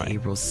terrifying. to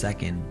April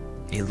 2nd,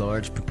 a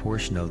large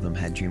proportion of them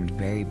had dreamed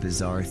very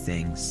bizarre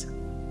things.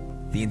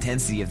 The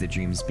intensity of the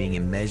dreams being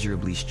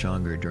immeasurably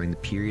stronger during the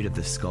period of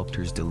the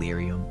sculptor's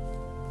delirium.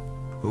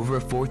 Over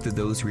a fourth of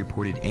those who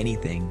reported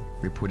anything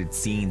reported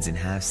scenes and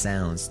half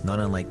sounds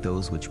not unlike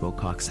those which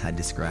Wilcox had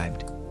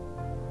described.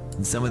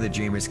 And some of the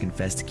dreamers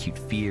confessed acute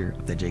fear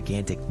of the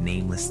gigantic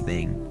nameless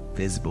thing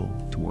visible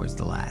towards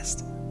the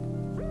last.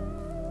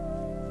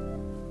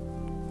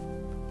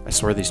 I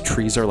swear these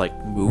trees are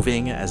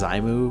moving as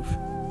I move.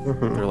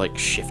 They're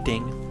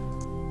shifting.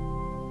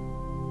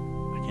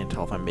 I can't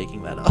tell if I'm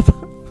making that up.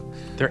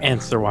 They're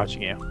ants, they're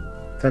watching you.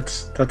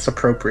 That's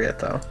appropriate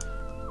though.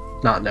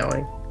 Not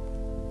knowing.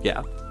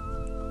 Yeah.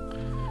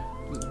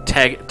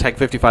 Tag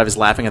 55 is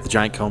laughing at the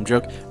giant comb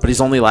joke, but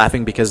he's only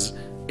laughing because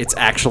it's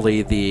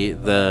actually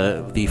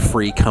the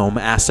free comb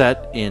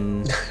asset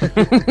in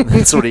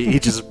that's what he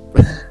just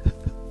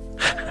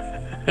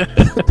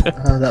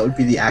that would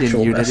be the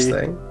actual best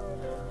thing.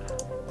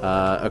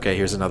 Okay,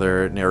 here's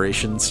another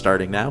narration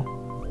starting now.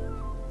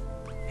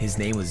 His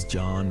name was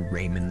John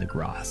Raymond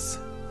LaGrosse,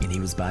 and he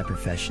was by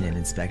profession an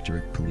inspector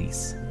of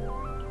police.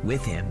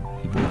 With him,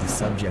 he bore the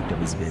subject of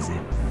his visit,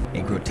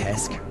 a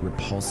grotesque,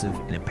 repulsive,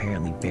 and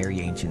apparently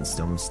very ancient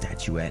stone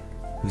statuette,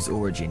 whose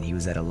origin he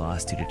was at a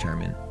loss to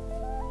determine.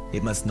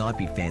 It must not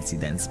be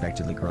fancied that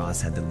Inspector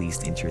Legras had the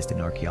least interest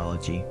in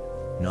archaeology,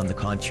 and on the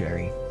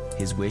contrary,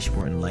 his wish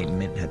for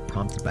enlightenment had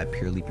prompted by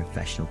purely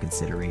professional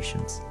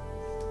considerations.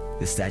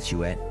 The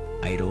statuette,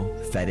 idol,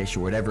 fetish,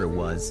 or whatever it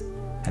was,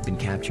 had been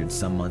captured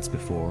some months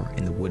before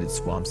in the wooded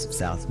swamps of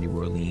South New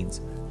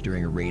Orleans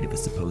during a raid of a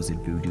supposed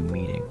voodoo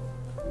meeting.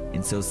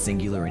 And so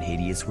singular and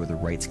hideous were the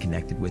rites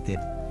connected with it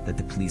that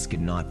the police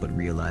could not but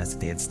realize that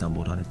they had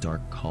stumbled on a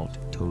dark cult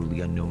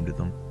totally unknown to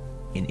them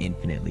and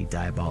infinitely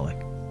diabolic.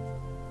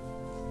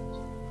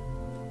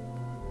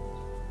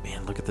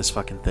 Man, look at this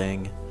fucking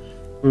thing.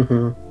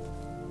 Mm-hmm.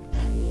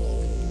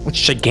 It's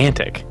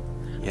gigantic.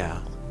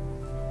 Yeah.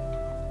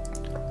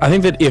 I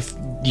think that if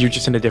you're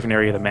just in a different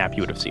area of the map,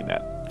 you would have seen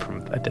that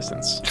from a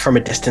distance. From a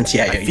distance,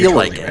 yeah, I you're feel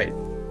totally like it. right.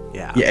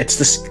 Yeah. Yeah,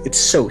 it's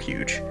so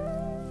huge.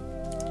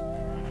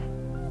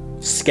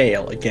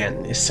 Scale,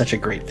 again, is such a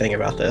great thing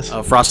about this.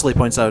 Frostily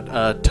points out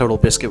Total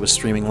Biscuit was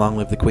streaming Long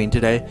Live the Queen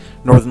today.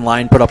 Northern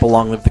Lion put up a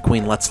Long Live the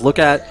Queen. Let's look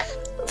at...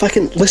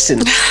 Fucking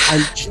listen,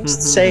 I'm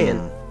just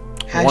saying.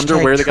 Wonder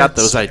where they got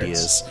those trendsetters.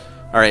 ideas.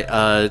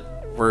 Alright,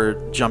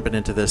 we're jumping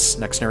into this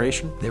next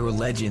narration. There were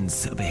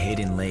legends of a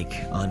hidden lake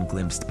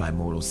unglimpsed by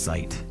mortal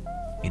sight,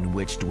 in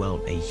which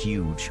dwelt a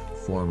huge,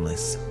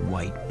 formless,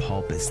 white,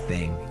 pulpous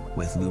thing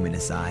with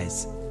luminous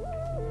eyes.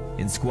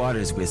 And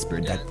squatters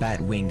whispered that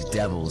fat-winged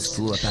devils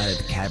flew up out of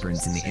the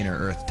caverns in the inner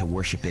earth to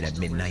worship it at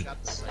midnight.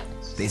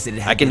 They said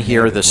it had I can been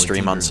hear there the before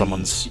stream on Tiber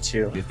someone's... Me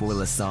too. before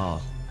La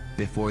Salle,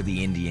 before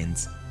the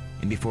Indians,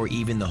 and before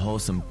even the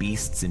wholesome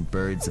beasts and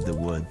birds of the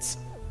woods.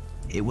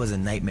 It was a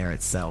nightmare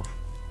itself,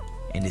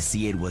 and to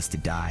see it was to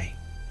die.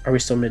 Are we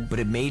still mid? But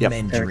it made Yep.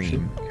 men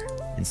dream,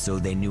 and so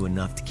they knew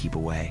enough to keep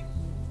away.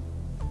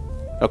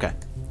 Okay.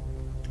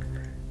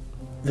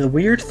 The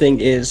weird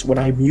thing is, when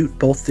I mute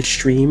both the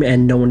stream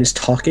and no one is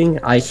talking,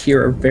 I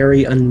hear a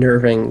very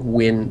unnerving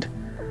wind.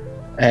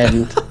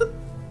 And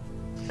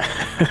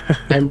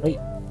I might...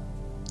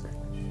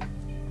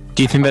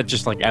 Do you think that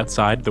just like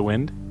outside the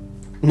wind?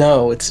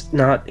 No, it's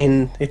not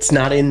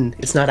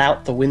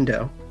out the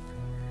window.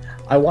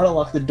 I want to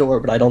lock the door,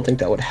 but I don't think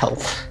that would help.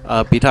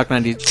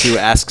 BTalk92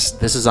 asks,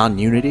 this is on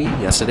Unity?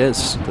 Yes, it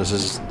is.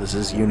 This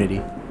is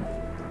Unity.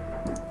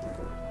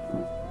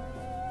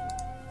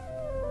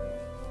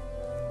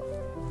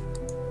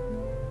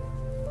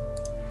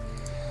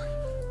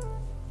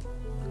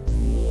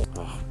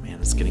 Oh, man,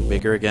 it's getting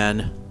bigger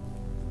again.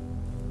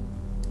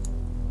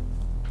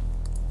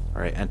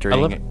 Alright,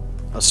 entering...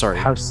 Oh, sorry.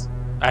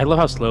 I love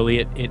how slowly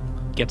it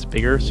gets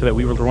bigger, so that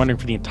we were wondering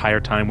for the entire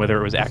time whether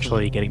it was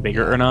actually getting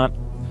bigger or not.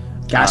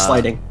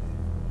 Gaslighting.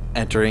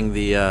 Entering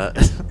the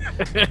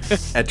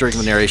entering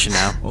the narration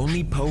now.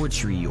 Only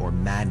poetry or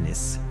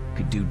madness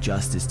could do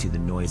justice to the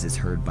noises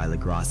heard by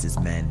Legras's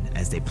men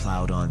as they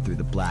plowed on through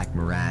the black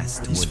morass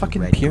toward These the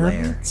fucking red glare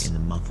pyramids? in the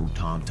muffled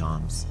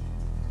tom-toms.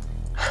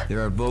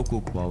 There are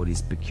vocal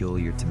qualities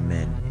peculiar to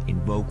men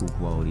and vocal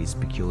qualities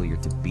peculiar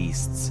to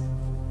beasts,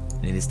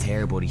 and it is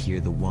terrible to hear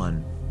the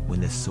one when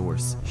the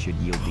source should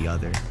yield the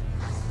other.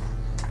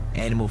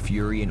 Animal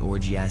fury and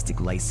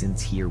orgiastic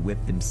license here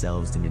whipped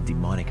themselves into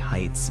demonic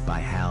heights by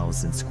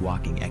howls and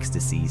squawking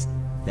ecstasies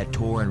that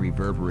tore and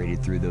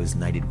reverberated through those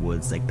nighted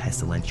woods like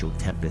pestilential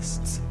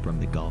tempests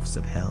from the gulfs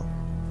of hell.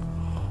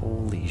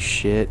 Holy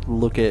shit,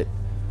 look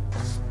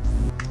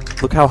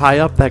how high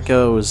up that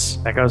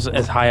goes. That goes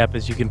as high up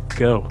as you can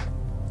go.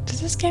 Does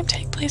this game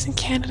take place in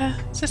Canada?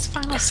 Is this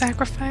Final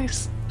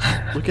Sacrifice?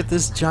 Look at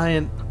this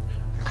giant...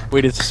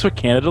 Wait, is this what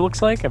Canada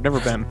looks like? I've never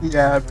been.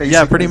 Yeah, basically.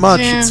 Yeah, pretty much.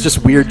 Yeah. It's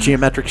just weird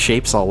geometric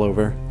shapes all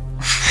over.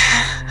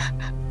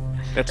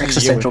 That's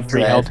Existential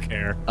free dread.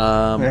 healthcare.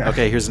 Yeah.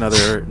 Okay, here's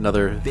another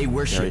They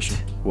worshipped, narration.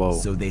 Whoa.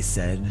 so they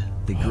said,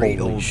 the great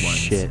Holy old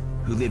shit.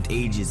 ones who lived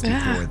ages before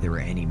Yeah. there were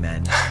any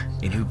men,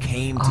 and who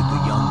came to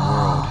the young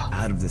world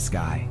out of the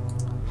sky.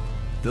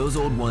 Those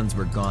old ones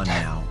were gone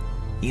now,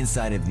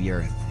 inside of the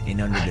earth and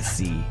under the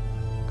sea,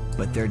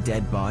 but their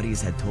dead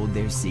bodies had told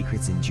their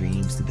secrets and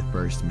dreams to the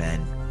first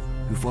men,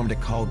 who formed a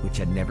cult which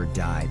had never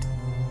died.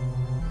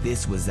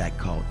 This was that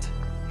cult,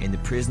 and the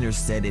prisoners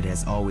said it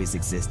has always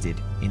existed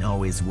and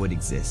always would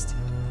exist,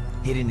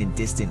 hidden in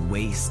distant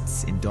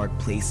wastes and dark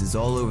places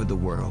all over the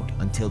world,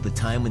 until the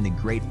time when the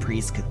great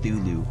priest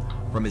Cthulhu,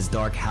 from his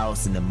dark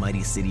house in the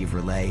mighty city of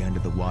Relay under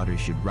the waters,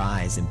 should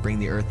rise and bring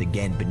the earth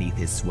again beneath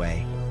his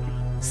sway.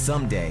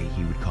 Someday,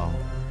 he would call,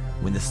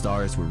 when the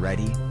stars were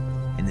ready,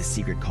 and the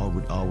secret cult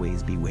would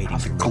always be waiting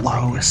to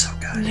Glow is so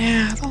good.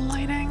 Yeah, the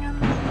lighting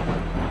and...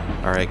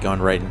 Alright, going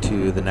right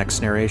into the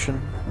next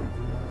narration.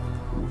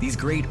 These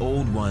great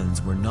old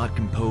ones were not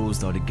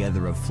composed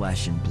altogether of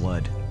flesh and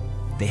blood.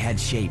 They had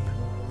shape,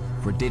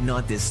 for did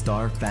not this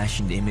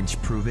star-fashioned image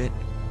prove it?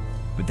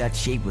 But that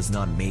shape was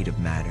not made of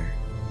matter.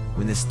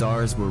 When the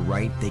stars were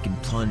right, they can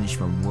plunge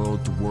from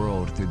world to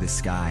world through the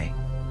sky.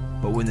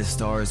 But when the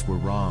stars were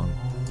wrong,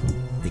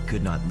 they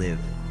could not live.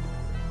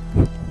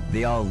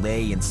 They all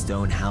lay in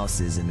stone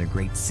houses in their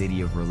great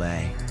city of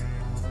Relay,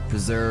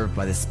 preserved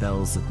by the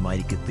spells of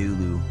mighty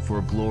Cthulhu for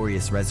a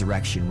glorious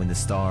resurrection when the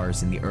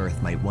stars and the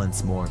earth might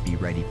once more be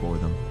ready for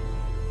them.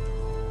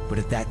 But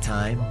at that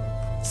time,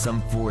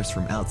 some force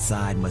from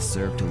outside must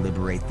serve to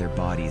liberate their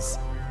bodies.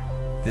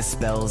 The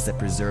spells that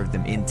preserved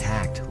them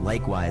intact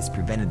likewise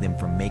prevented them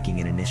from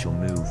making an initial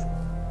move,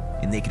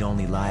 and they could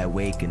only lie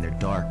awake in their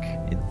dark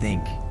and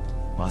think,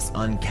 whilst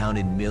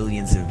uncounted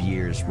millions of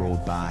years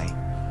rolled by.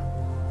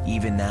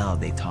 Even now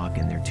they talk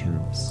in their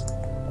tombs.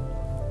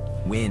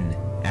 When,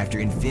 after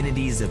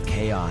infinities of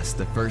chaos,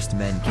 the first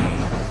men came,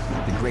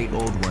 the great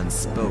old ones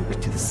spoke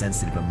to the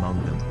sensitive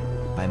among them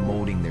by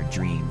molding their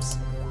dreams,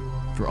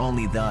 for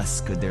only thus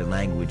could their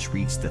language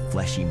reach the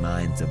fleshy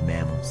minds of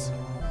mammals.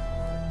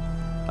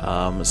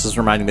 This is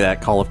reminding me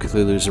that Call of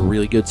Cthulhu is a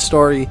really good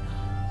story.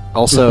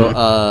 Also,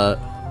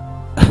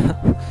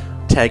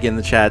 Tag in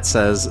the chat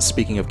says,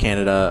 speaking of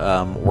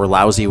Canada, we're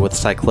lousy with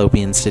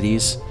Cyclopean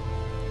cities.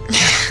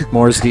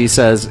 Morris D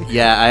says,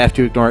 yeah, I have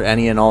to ignore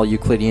any and all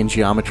Euclidean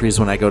geometries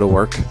when I go to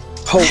work.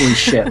 Holy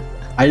shit.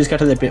 I just got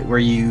to that bit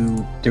where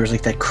there was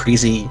like that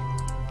crazy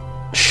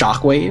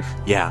shockwave.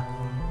 Yeah.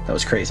 That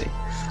was crazy.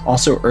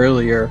 Also,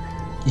 earlier,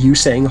 you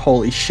saying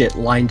holy shit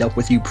lined up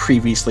with you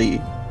previously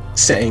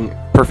saying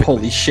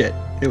holy shit.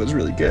 It was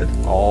really good.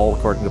 All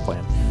according to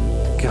plan.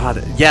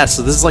 God, yeah,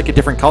 so this is like a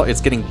different color.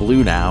 It's getting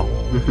blue now.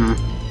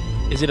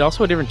 Mm-hmm. Is it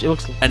also a different... It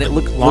looks and it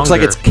looks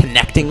like it's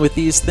connecting with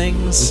these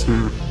things.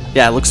 Mm-hmm.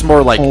 Yeah, it looks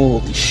more like...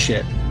 Holy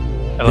shit.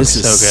 This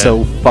is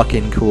so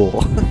fucking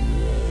cool.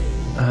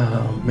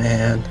 Oh,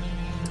 man.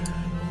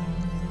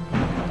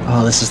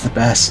 Oh, this is the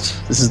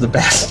best. This is the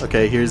best.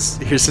 Okay,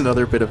 here's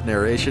another bit of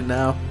narration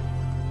now.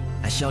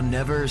 I shall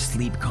never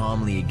sleep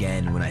calmly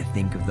again when I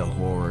think of the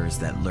horrors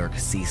that lurk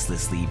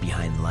ceaselessly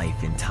behind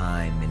life in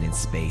time and in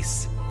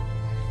space,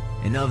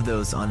 and of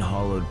those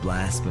unhallowed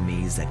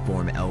blasphemies that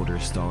form elder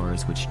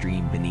stars which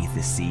dream beneath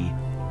the sea,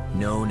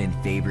 known and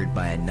favored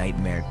by a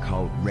nightmare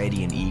cult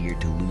ready and eager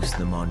to loose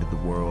them onto the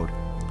world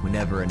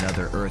whenever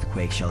another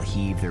earthquake shall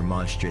heave their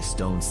monstrous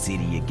stone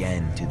city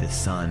again to the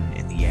sun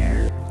and the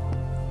air.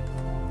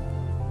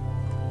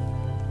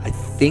 I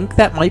think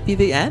that might be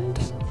the end.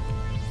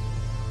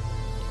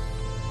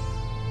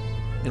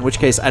 In which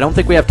case, I don't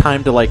think we have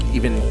time to like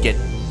even get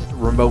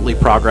remotely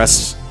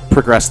progress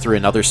through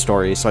another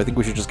story, so I think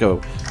we should just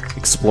go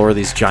explore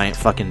these giant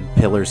fucking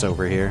pillars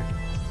over here.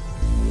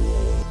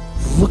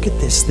 Look at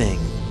this thing.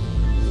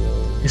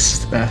 This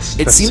is the best.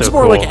 It seems so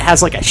more cool. Like it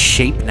has like a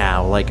shape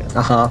now, like it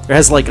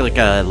has like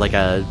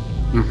a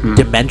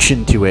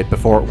dimension to it.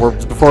 Before it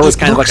was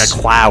kind of like a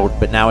cloud,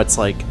 but now it's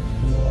like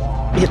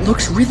it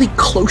looks really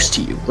close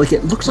to you. Like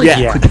it looks like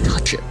you could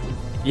touch it.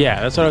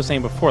 Yeah, that's what I was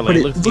saying before. Like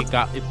it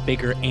got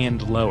bigger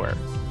and lower.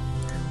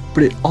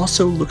 But it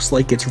also looks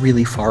like it's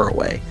really far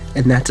away,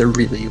 and that's a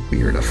really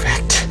weird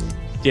effect.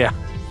 Yeah.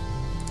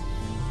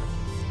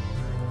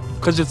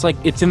 Because it's like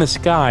it's in the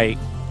sky,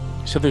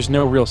 so there's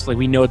no real like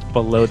we know it's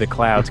below the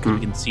clouds because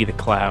we can see the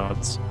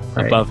clouds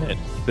above it.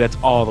 But that's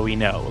all that we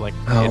know. Like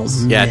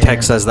yeah,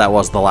 Tech says that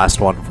was the last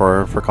one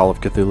for Call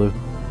of Cthulhu.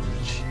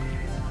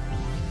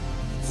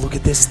 Look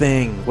at this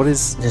thing. What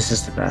is this?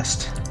 Is the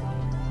best.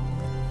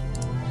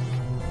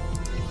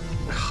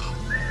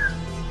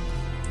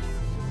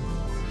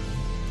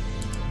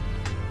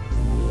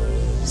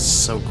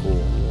 So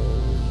cool.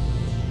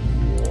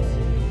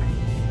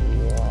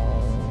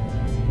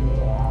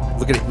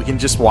 Look at it. We can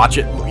just watch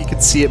it. We can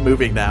see it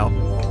moving now.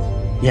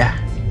 Yeah.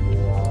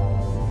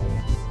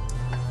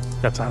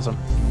 That's awesome.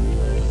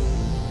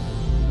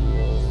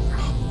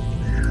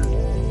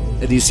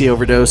 DC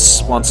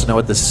Overdose wants to know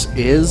what this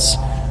is.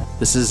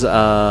 This is,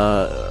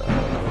 the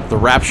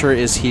Rapture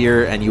is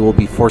here, and you will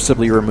be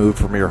forcibly removed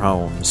from your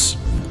homes.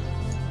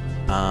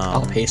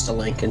 I'll paste a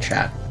link in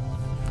chat.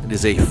 It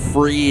is a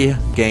free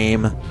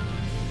game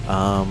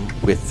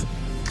with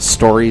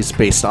stories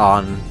based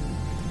on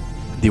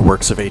the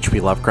works of H.P.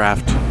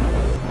 Lovecraft.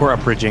 Or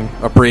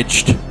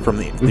abridged from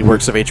the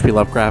works of H.P.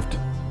 Lovecraft.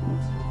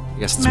 I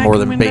guess it's more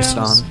than based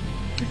on.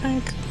 I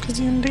think, because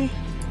Unity,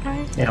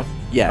 right? Yeah.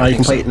 Yeah. You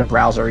can play it in the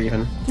browser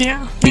even.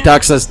 Yeah.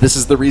 Detox says, this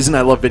is the reason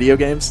I love video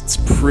games. It's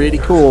pretty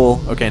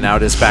cool. Okay, now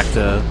it is back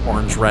to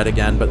orange-red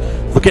again, but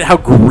look at how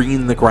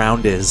green the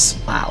ground is.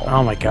 Wow.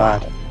 Oh my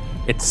god. Wow.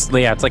 It's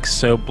like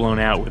so blown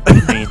out with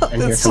the paint.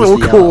 It's so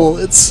cool.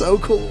 It's so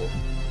cool.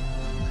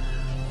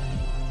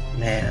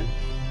 Man.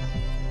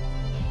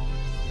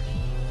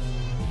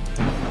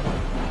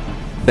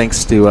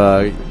 Thanks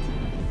to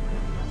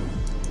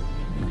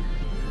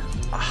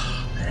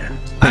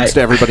thanks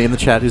to everybody in the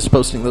chat who's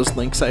posting those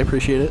links. I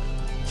appreciate it.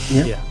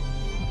 Yeah.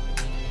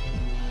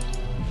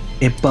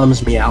 It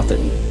bums me out that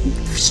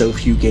so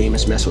few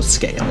games mess with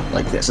scale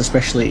like this,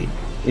 especially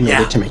in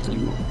order to make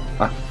you,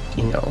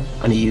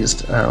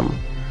 uneased.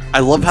 I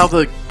love how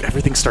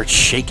everything starts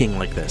shaking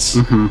like this.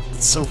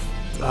 It's so,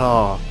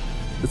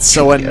 it's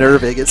so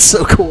unnerving. It's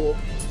so cool.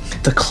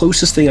 The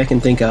closest thing I can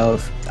think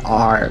of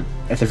are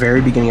at the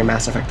very beginning of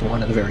Mass Effect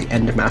 1 and the very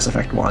end of Mass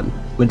Effect 1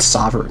 when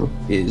Sovereign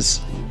is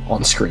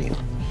on screen.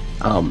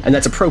 And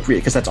that's appropriate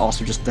because that's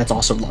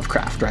also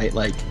Lovecraft, right?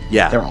 Like,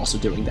 they're also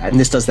doing that. And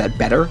this does that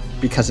better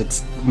because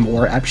it's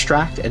more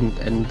abstract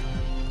and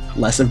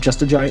less of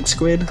just a giant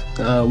squid.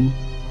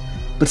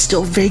 But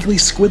still vaguely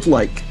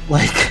squid-like.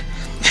 Like,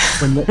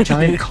 when the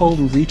giant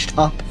cone reached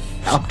up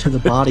to the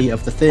body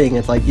of the thing,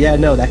 it's like, yeah,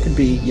 no, that could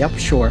be, yep,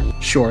 sure.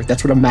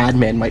 That's what a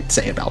madman might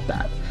say about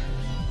that.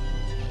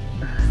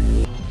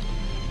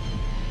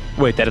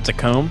 Wait, that it's a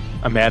comb?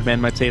 A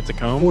madman might say it's a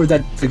comb? Or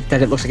that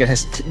it looks like it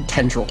has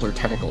tendrils or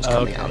tentacles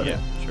coming out of it.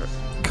 Sure.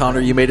 Connor,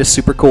 you made a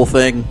super cool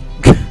thing.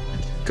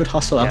 Good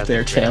hustle out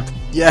there, champ.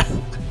 Yeah.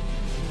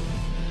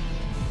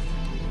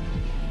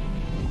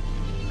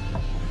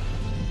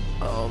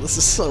 Oh, this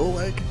is so,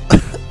 like...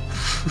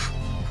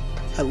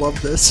 I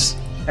love this.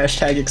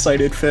 Hashtag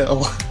excited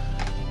Phil.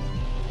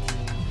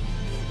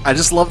 I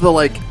just love the,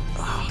 like,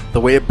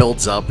 the way it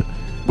builds up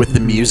with the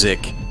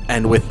music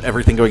and with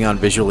everything going on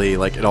visually.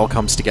 Like, it all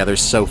comes together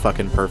so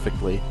fucking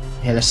perfectly.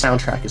 Yeah, the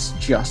soundtrack is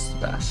just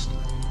the best.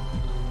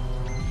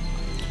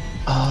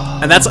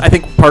 And that's, I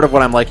think, part of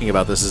what I'm liking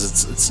about this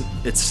is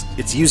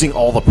it's using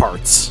all the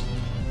parts.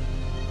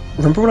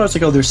 Remember when I was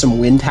like, oh, there's some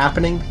wind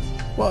happening?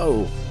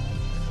 Whoa.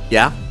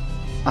 Yeah?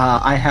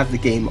 I have the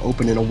game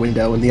open in a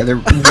window in the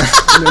other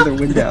another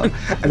window,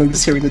 and I'm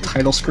just hearing the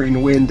title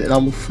screen wind, and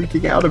I'm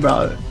freaking out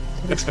about it.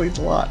 It explains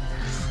a lot.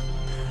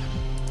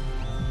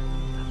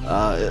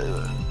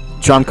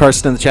 John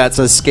Karsten in the chat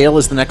says, scale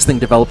is the next thing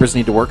developers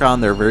need to work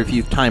on. There are very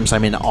few times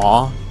I'm in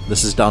awe.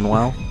 This is done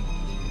well.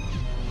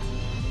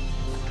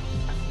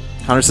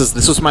 Connor says,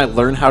 this was my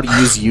learn how to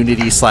use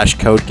Unity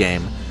 /code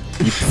game.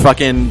 You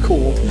fucking...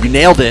 Cool. You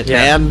nailed it,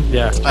 man.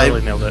 Yeah,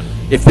 totally nailed it.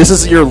 If this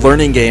is your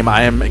learning game,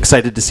 I am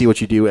excited to see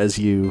what you do as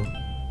you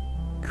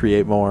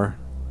create more.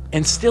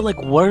 And still, like,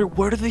 what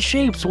are the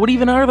shapes? What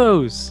even are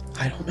those?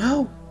 I don't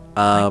know.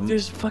 Like,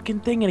 there's a fucking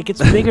thing, and it gets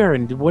bigger,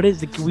 and what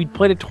is it? We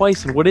played it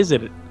twice, and what is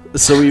it?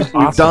 So we've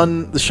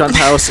done the Shunt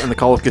House and the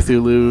Call of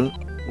Cthulhu.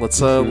 Let's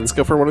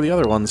go for one of the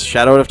other ones.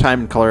 Shadow Out of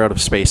Time and Color Out of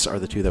Space are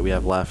the two that we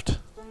have left.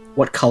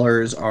 What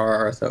colors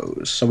are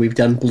those? So we've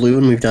done blue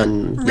and we've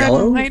done Red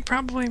yellow? and white,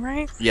 probably,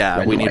 right? Yeah,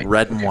 Red we and need white.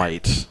 red and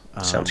white.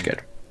 Sounds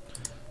good.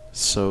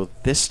 So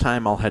this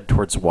time I'll head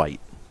towards white.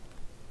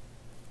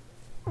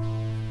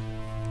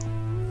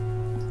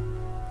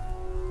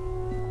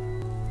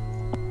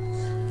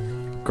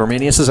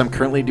 Gormania says, I'm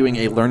currently doing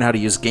a learn how to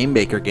use Game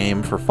Maker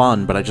game for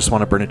fun, but I just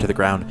want to burn it to the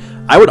ground.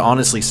 I would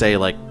honestly say,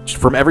 like,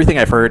 from everything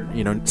I've heard,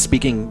 you know,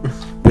 speaking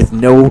with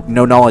no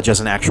knowledge as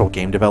an actual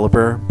game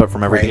developer, but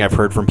from everything I've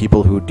heard from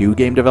people who do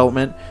game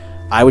development,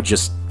 I would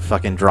just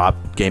fucking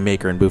drop Game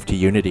Maker and move to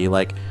Unity.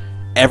 Like,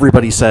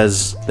 everybody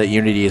says that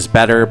Unity is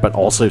better, but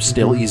also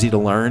still easy to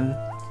learn.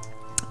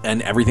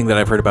 And everything that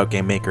I've heard about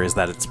Game Maker is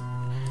that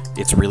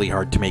it's really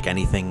hard to make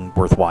anything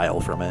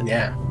worthwhile from it.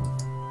 Yeah.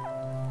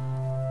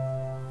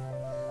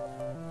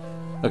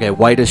 Okay,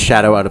 white is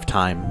Shadow Out of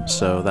Time,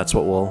 so that's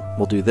what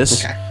we'll do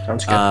this. Okay,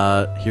 sounds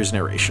good. Here's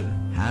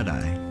narration. Had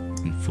I,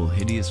 in full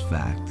hideous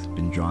fact,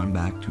 been drawn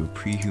back to a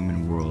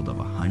pre-human world of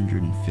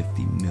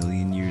 150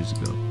 million years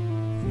ago,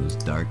 in those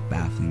dark,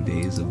 baffling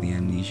days of the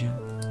amnesia?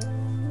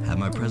 Had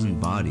my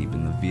present body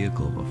been the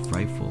vehicle of a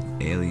frightful,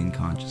 alien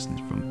consciousness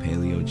from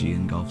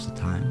Paleogean gulfs of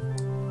time?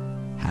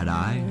 Had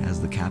I,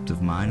 as the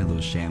captive mind of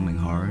those shambling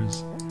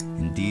horrors,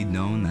 indeed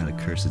known that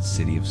accursed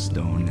city of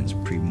stone in its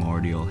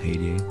primordial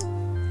heyday,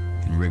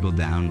 and wriggled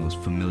down those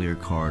familiar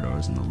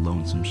corridors in the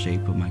lonesome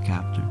shape of my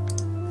captor?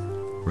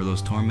 Were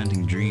those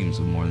tormenting dreams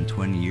of more than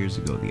 20 years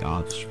ago the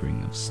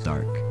offspring of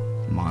stark,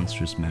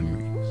 monstrous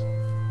memories?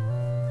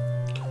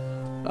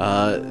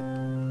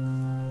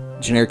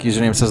 Generic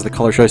username says the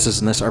color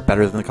choices in this are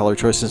better than the color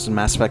choices in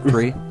Mass Effect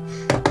 3.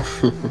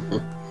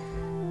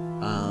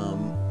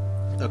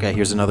 Okay,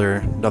 here's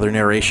another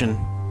narration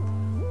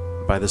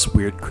by this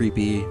weird,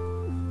 creepy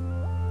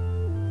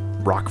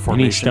rock formation.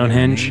 You need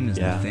Stonehenge? My name is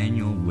Yeah.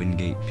 Nathaniel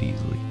Wingate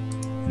Peasley,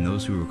 and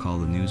those who recall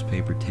the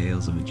newspaper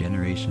tales of a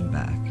generation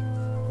back,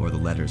 or the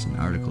letters and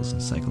articles in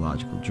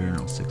psychological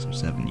journals 6 or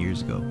 7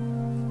 years ago,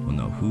 will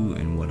know who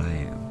and what I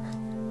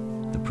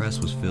am. The press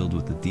was filled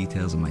with the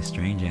details of my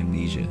strange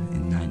amnesia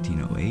in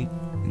 1908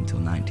 until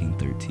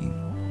 1913.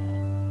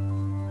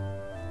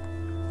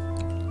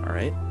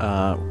 Alright,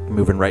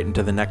 moving right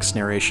into the next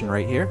narration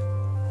right here.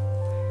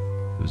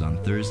 It was on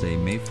Thursday,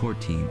 May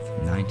 14th,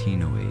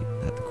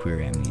 1908, that the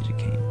queer amnesia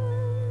came.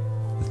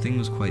 The thing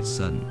was quite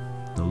sudden,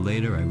 though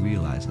later I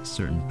realized that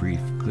certain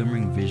brief,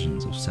 glimmering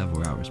visions of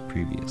several hours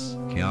previous,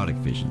 chaotic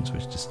visions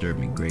which disturbed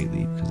me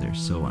greatly because they're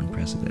so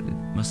unprecedented,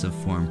 must have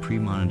formed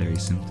premonitory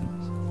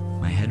symptoms.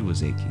 My head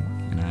was aching,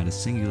 and I had a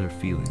singular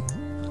feeling,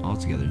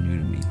 altogether new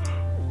to me.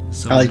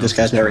 I like this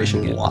guy's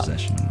narration a lot.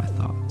 Possession of my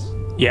thoughts.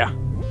 Yeah.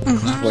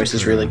 His voice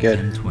is really good.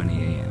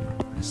 10:20 a.m.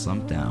 I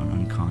slumped down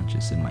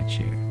unconscious in my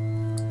chair,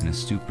 in a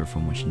stupor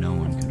from which no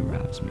one could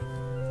arouse me.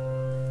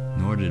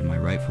 Nor did my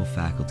rightful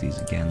faculties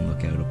again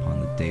look out upon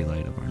the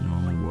daylight of our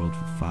normal world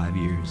for 5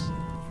 years,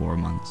 4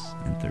 months,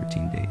 and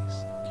 13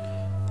 days.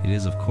 It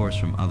is, of course,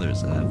 from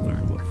others that I've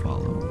learned what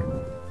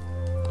followed.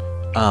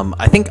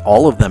 I think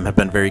all of them have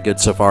been very good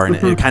so far, and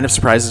it kind of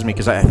surprises me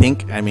because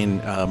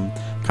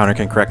Connor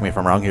can correct me if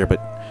I'm wrong here, but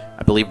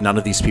I believe none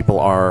of these people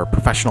are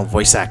professional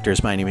voice actors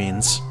by any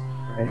means.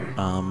 Right.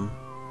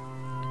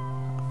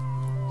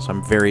 So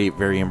I'm very,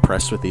 very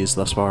impressed with these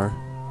thus far.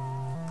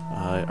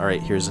 All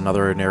right, here's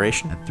another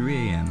narration. At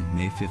 3 a.m.,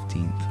 May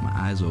 15th, my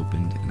eyes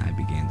opened and I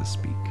began to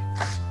speak.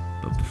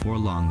 But before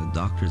long, the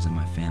doctors in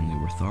my family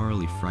were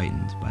thoroughly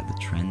frightened by the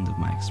trend of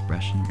my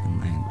expression and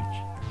language.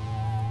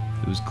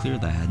 It was clear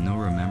that I had no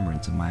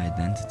remembrance of my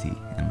identity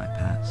and my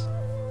past,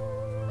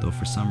 though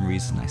for some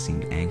reason I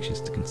seemed anxious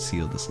to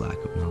conceal this lack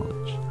of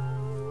knowledge.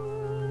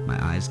 My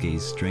eyes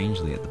gazed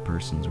strangely at the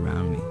persons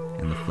around me,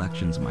 and the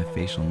flexions of my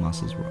facial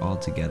muscles were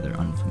altogether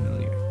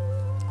unfamiliar.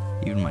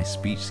 Even my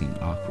speech seemed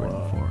awkward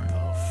and foreign.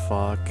 Oh,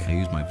 fuck. I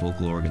used my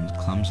vocal organs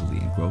clumsily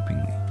and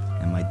gropingly,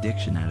 and my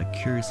diction had a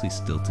curiously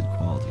stilted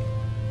quality,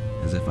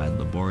 as if I had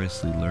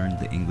laboriously learned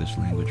the English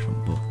language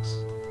from books.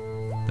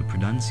 The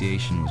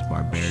pronunciation was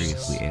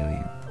barbarously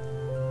alien,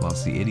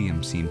 whilst the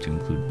idiom seemed to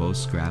include both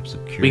scraps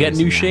of curious We got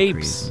new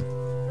shapes.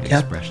 and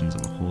expressions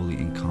of a wholly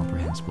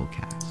incomprehensible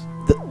cast.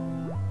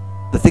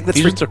 The thing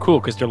that's These are cool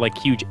because they're like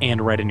huge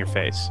and right in your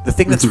face. the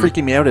thing that's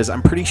freaking me out is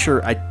I'm pretty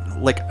sure I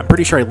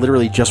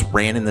literally just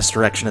ran in this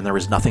direction and there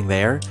was nothing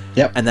there.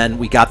 Yep. And then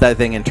we got that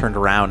thing and turned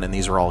around and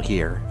these are all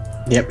here.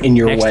 Yep, in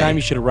your Next way. time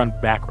you should have run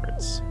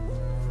backwards.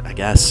 I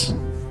guess.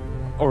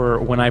 Or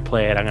when I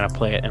play it, I'm going to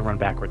play it and run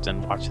backwards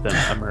and watch them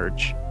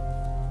emerge.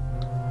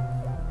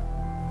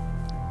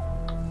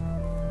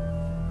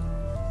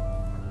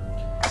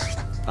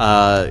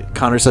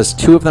 Connor says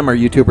 2 of them are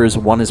YouTubers.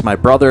 One is my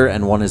brother,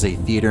 and one is a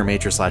theater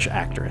major /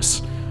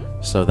 actress.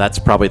 So that's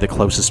probably the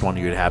closest one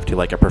you would have to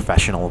like a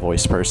professional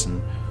voice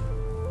person.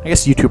 I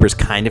guess YouTubers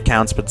kind of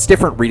counts, but it's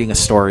different reading a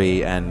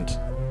story and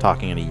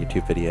talking in a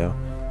YouTube video.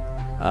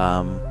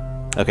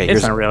 Okay,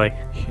 It's not really.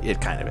 It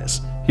kind of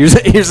is.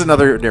 Here's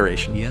another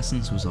narration. The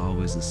essence was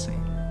always the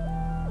same.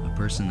 A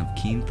person of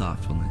keen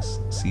thoughtfulness,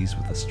 seized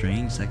with a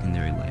strange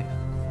secondary life,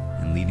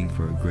 and leading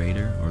for a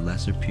greater or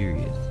lesser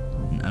period,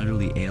 an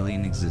utterly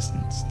alien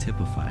existence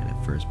typified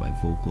at first by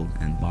vocal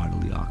and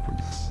bodily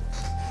awkwardness,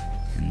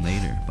 and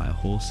later by a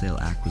wholesale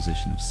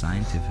acquisition of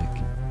scientific,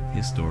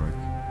 historic,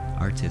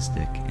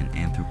 artistic, and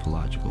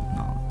anthropological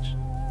knowledge.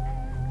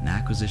 An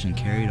acquisition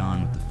carried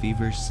on with a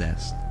feverish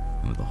zest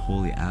and with a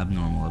wholly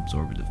abnormal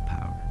absorptive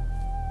power.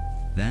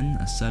 Then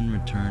a sudden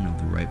return of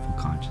the rightful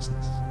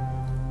consciousness,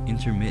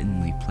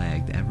 intermittently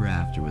plagued ever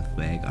after with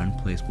vague,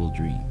 unplaceable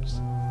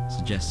dreams,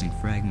 suggesting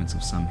fragments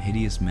of some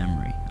hideous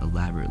memory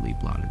elaborately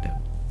blotted out.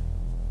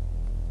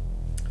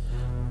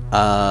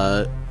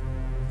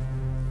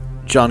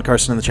 John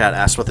Carson in the chat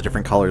asked what the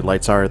different colored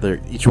lights are.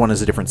 Each one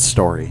is a different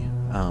story,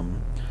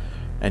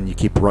 and you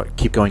keep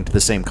going to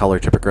the same color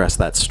to progress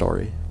that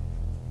story.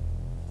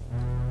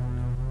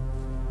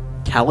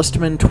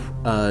 Calistman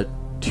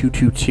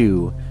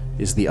 222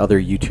 is the other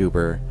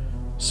YouTuber,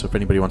 so if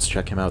anybody wants to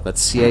check him out,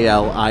 that's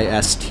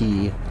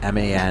CALISTMAN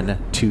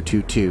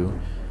 222.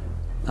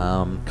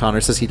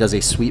 Connor says he does a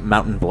Sweet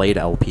Mountain Blade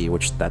LP,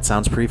 which that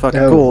sounds pretty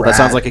fucking cool. That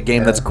sounds like a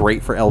game that's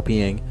great for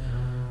LPing.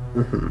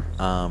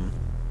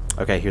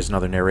 Okay, here's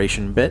another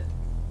narration bit.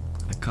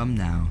 I come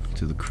now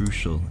to the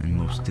crucial and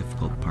most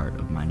difficult part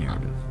of my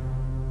narrative.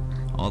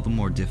 All the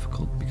more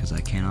difficult because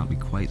I cannot be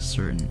quite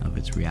certain of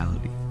its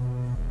reality.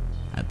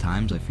 At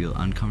times I feel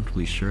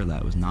uncomfortably sure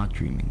that I was not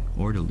dreaming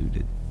or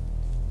deluded.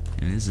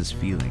 And it is this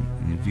feeling,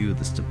 in view of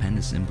the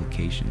stupendous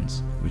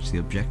implications which the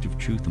objective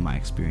truth of my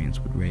experience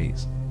would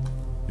raise,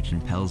 which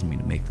impels me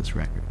to make this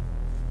record.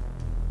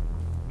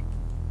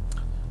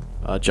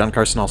 John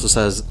Carson also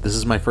says, this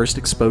is my first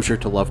exposure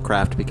to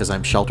Lovecraft because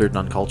I'm sheltered and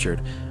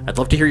uncultured. I'd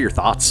love to hear your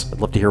thoughts.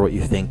 I'd love to hear what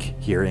you think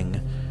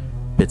hearing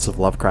bits of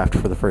Lovecraft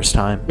for the first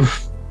time.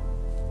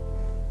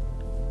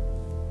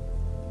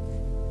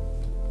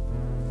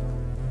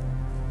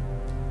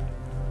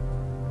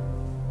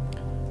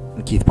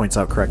 And Keith points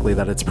out correctly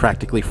that it's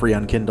practically free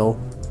on Kindle.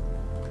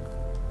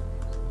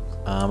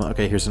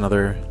 Okay, here's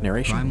another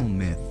narration. Primal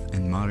myth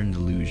and modern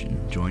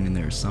delusion join in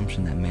their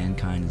assumption that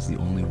mankind is the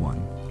only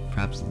one,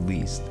 perhaps the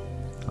least,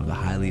 of the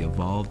highly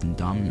evolved and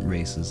dominant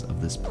races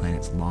of this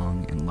planet's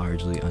long and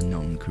largely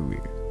unknown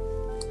career.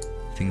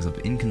 Things of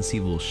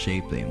inconceivable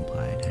shape, they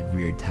implied, had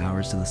reared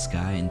towers to the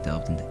sky and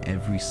delved into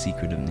every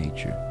secret of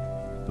nature,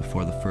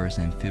 before the first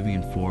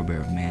amphibian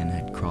forebear of man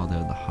had crawled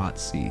out of the hot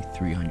sea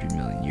 300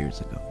 million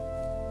years ago.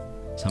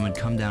 Some had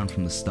come down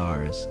from the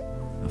stars,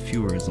 a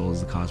few were as old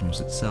as the cosmos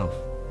itself,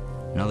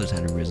 and others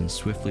had arisen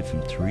swiftly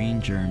from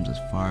terrene germs as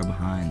far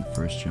behind the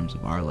first germs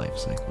of our life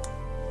cycle,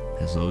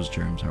 as those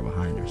germs are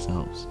behind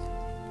ourselves.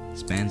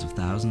 Spans of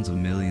thousands of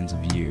millions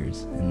of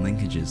years and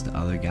linkages to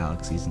other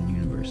galaxies and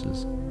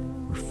universes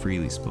were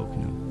freely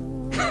spoken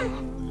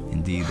of.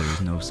 Indeed, there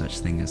is no such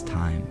thing as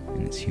time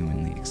in its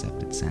humanly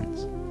accepted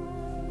sense.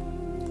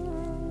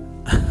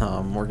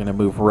 We're going to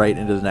move right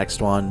into the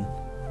next one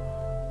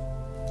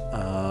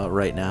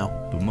right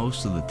now. But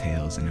most of the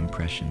tales and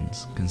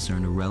impressions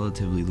concern a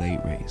relatively late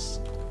race,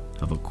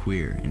 of a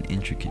queer and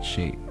intricate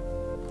shape,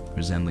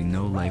 resembling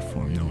no life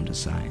form known to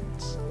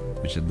science,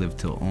 which had lived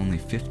till only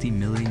 50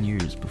 million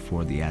years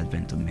before the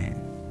advent of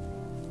man.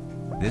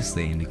 This,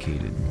 they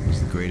indicated,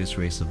 was the greatest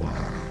race of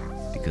all,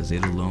 because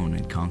it alone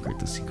had conquered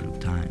the secret of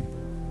time.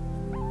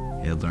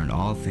 It had learned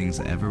all things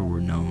that ever were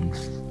known,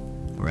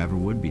 or ever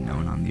would be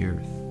known on the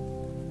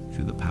earth.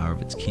 through the power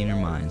of its keener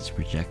minds to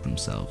project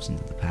themselves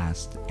into the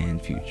past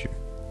and future,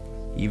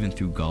 even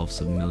through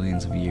gulfs of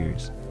millions of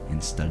years,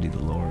 and study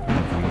the lore of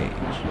every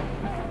age.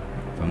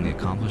 From the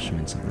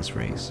accomplishments of this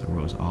race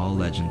arose all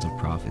legends of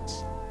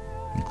prophets,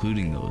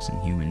 including those in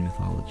human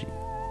mythology.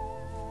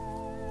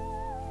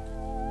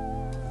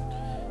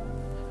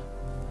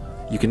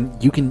 You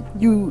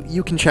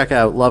can check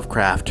out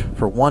Lovecraft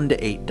for 1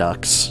 to 8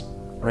 ducks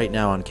right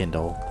now on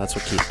Kindle. That's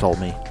what Keith told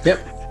me. Yep.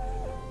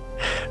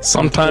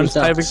 Sometimes Thumbs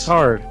up. typing's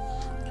hard.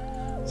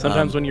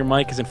 Sometimes when your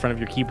mic is in front of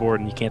your keyboard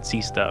and you can't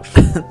see stuff.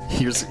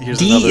 Here's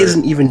D another.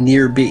 isn't even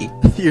near B.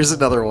 Here's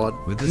another one.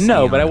 With this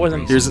No, but I neon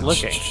wasn't embrace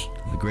looking.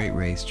 The great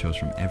race chose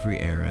from every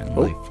era and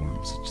life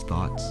form such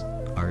thoughts,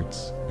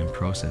 arts, and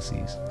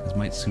processes as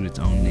might suit its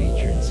own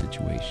nature and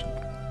situation.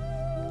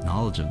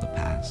 Knowledge of the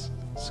past,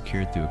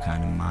 secured through a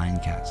kind of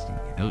mind casting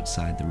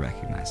outside the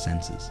recognized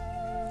senses,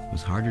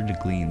 was harder to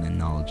glean than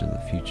knowledge of the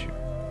future.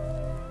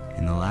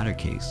 In the latter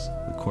case,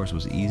 the course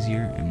was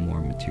easier and more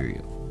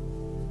material.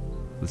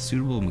 With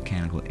suitable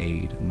mechanical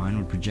aid, mind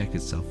would project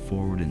itself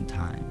forward in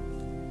time,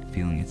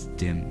 feeling its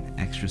dim,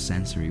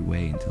 extrasensory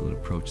way until it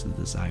approached the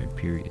desired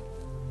period.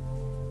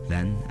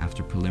 Then,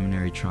 after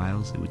preliminary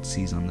trials, it would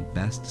seize on the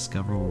best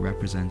discoverable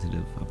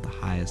representative of the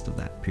highest of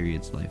that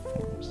period's life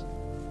forms.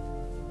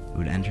 It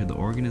would enter the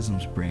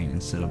organism's brain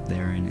and set up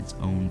therein its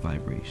own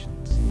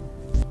vibrations,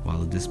 while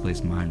the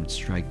displaced mind would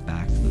strike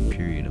back to the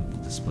period of the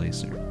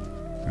displacer,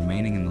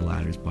 remaining in the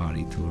latter's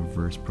body till a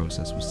reverse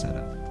process was set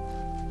up.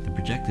 The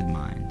projected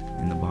mind,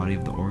 in the body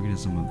of the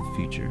organism of the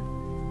future,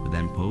 would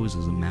then pose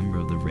as a member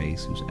of the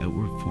race whose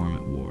outward form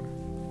at war,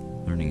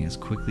 learning as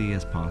quickly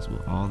as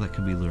possible all that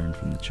could be learned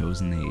from the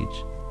chosen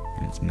age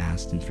and its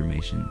massed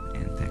information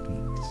and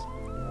techniques.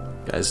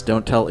 Guys,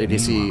 don't tell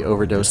ADC Meanwhile,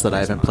 Overdose that I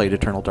haven't mind, played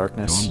Eternal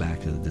Darkness. Going back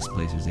to the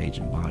displacer's age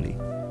and body,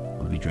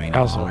 would be drained I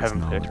of also all its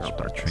haven't played knowledge Eternal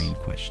by Darkness. trained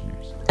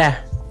questioners.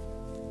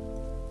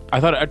 I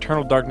thought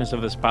Eternal Darkness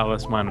of the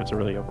Spotless Mind was a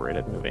really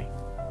overrated movie.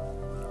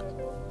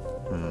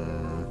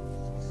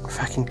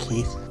 Fucking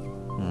Keith.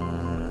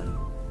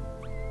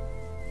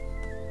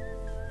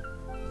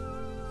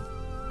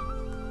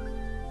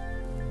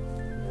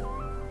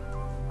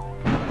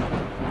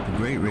 The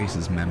Great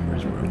Race's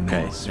members were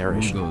immense,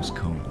 narration. rugose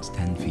cones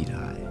 10 feet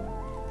high,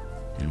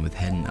 and with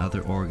head and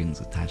other organs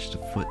attached to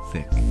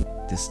foot-thick,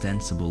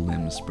 distensible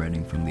limbs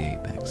spreading from the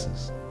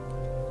apexes.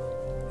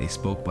 They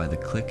spoke by the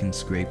click and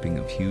scraping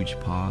of huge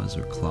paws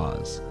or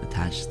claws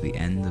attached to the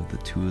end of the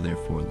two of their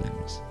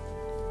forelimbs,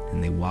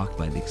 and they walked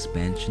by the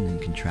expansion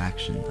and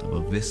contraction of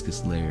a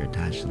viscous layer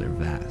attached to their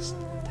vast,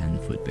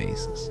 10-foot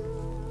bases.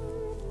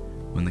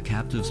 When the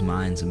captive's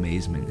mind's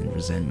amazement and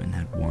resentment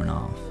had worn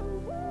off,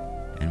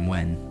 and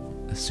when,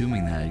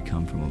 assuming that it had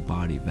come from a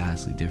body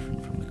vastly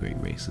different from the Great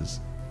Race's,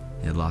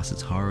 it had lost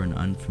its horror and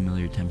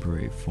unfamiliar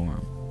temporary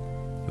form,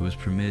 it was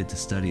permitted to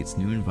study its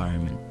new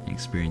environment and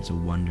experience a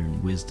wonder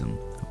and wisdom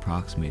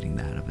approximating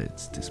that of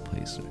its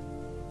displacer.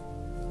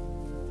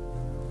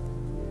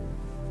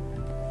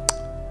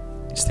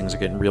 These things are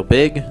getting real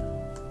big.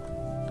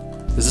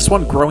 Is this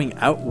one growing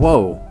out?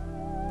 Whoa.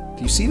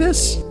 Do you see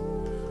this?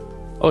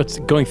 Oh, it's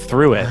going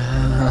through it.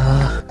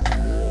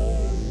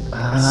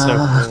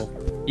 So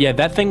cool. Yeah,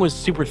 that thing was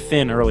super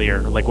thin earlier,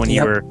 like when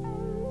you were...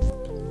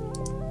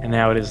 And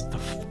now it is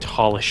the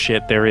tallest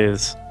shit there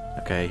is.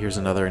 Okay, here's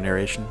another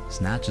narration.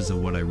 Snatches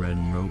of what I read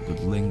and wrote would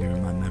linger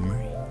in my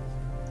memory.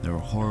 There were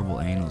horrible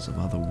annals of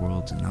other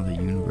worlds and other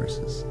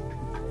universes,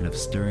 and of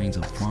stirrings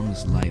of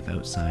formless life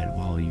outside of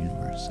all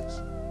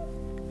universes.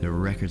 There were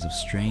records of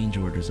strange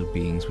orders of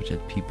beings which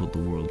had peopled the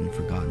world in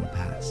forgotten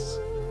pasts,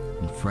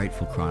 and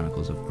frightful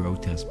chronicles of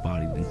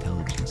grotesque-bodied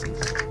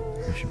intelligences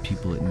which should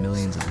people it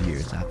millions of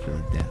years after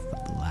the death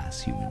of the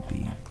last human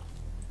being.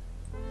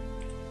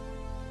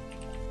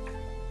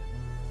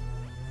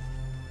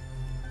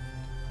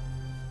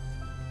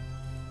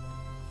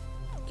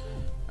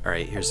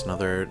 Alright, here's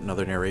another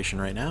narration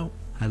right now.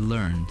 I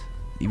learned,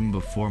 even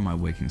before my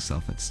waking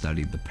self had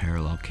studied the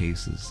parallel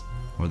cases,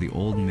 or the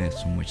old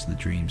myths from which the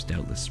dreams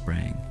doubtless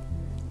sprang,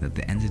 that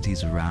the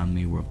entities around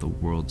me were of the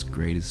world's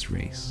greatest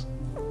race,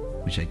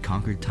 which had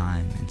conquered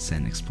time and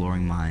sent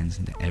exploring minds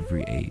into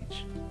every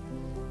age.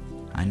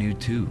 I knew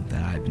too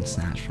that I had been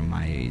snatched from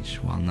my age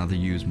while another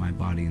used my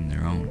body in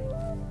their own,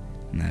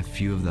 and that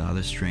few of the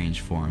other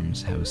strange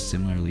forms housed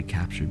similarly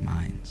captured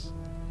minds.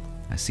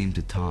 I seemed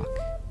to talk,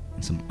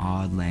 in some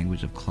odd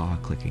language of claw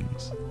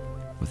clickings,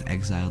 with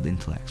exiled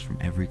intellects from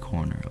every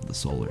corner of the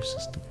solar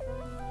system.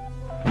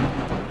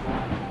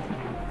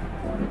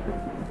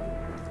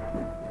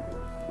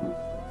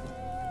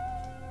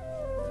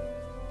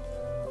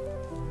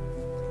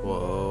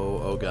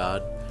 Whoa, oh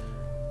god.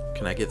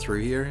 Can I get through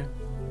here?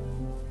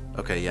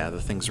 Okay, yeah,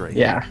 the thing's right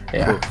here.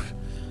 Yeah. Oof.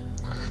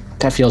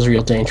 That feels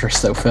real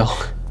dangerous though, Phil.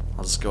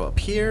 I'll just go up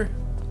here.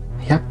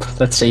 Yep,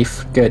 that's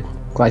safe. Good.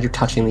 Glad you're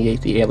touching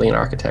the alien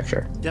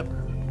architecture. Yep.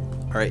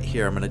 Alright,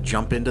 here, I'm gonna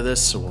jump into this,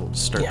 so we'll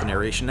start the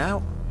narration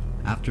now.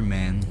 After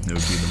man, there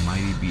would be the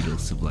mighty beetle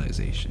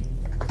civilization,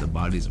 the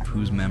bodies of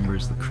whose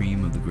members the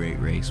cream of the great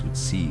race would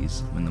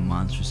seize when the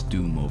monstrous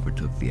doom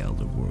overtook the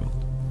elder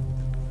world.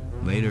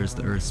 Later, as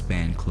the Earth's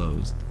span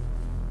closed,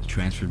 the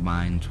transferred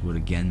minds would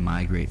again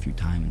migrate through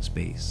time and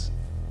space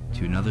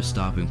to another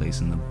stopping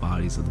place in the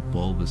bodies of the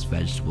bulbous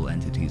vegetable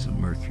entities of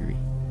Mercury.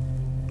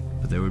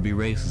 But there would be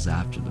races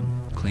after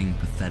them, clinging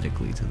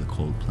pathetically to the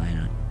cold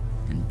planet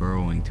and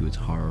burrowing to its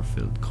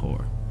horror-filled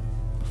core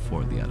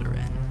before the other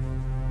end.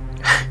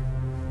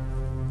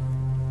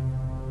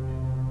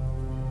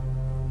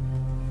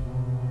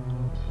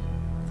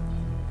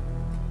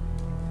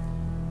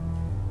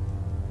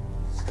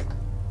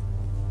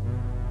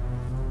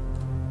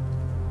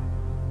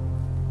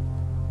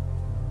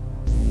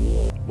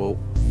 Whoa.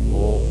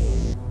 Whoa.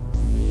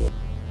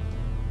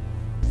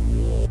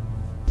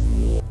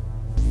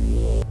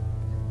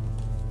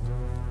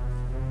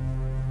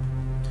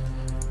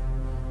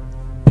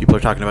 People are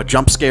talking about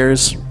jump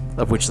scares,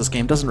 of which this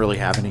game doesn't really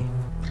have any.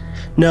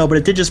 No, but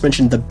it did just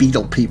mention the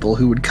beetle people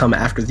who would come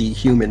after the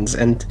humans,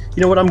 and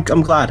you know what?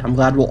 I'm glad. I'm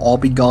glad we'll all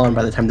be gone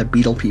by the time the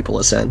beetle people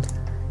ascend.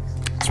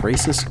 It's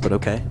racist, but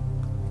okay.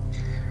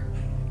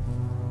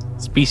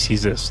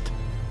 Speciesist.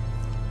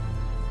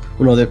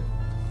 Well, no,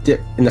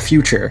 in the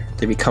future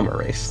they become a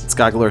race.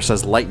 Skyglor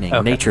says lightning,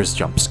 Okay. nature's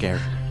jump scare.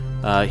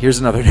 Here's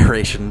another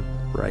narration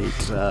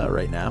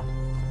right now.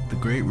 The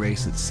great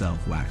race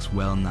itself waxed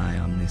well nigh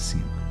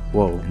omniscient,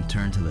 Whoa. and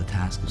turned to the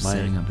task of My-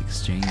 setting up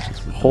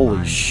exchanges with Holy the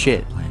minds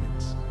shit. of the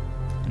planets,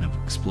 and of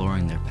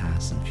exploring their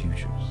pasts and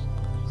futures.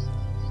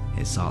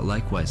 It sought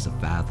likewise to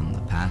fathom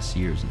the past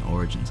years and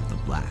origins of the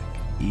black,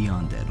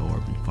 eon-dead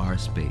orb in far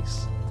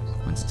space,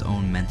 whence its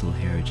own mental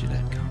heritage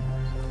had come.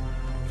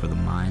 For the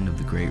mind of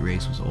the great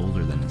race was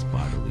older than its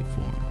bodily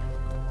form.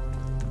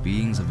 The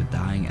beings of a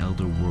dying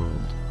elder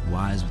world,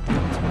 wise with the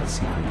ultimate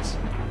secrets,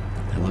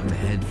 had looked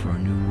ahead for a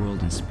new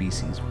world and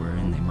species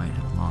wherein they might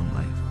have long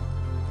life,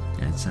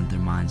 and had sent their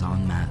minds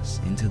en masse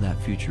into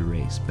that future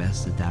race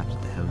best adapted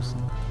to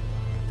housing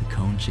the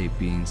cone-shaped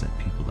beings that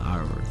peopled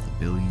our Earth a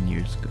billion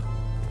years ago.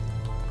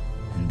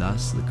 And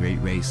thus the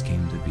great race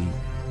came to be,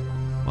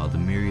 while the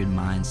myriad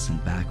minds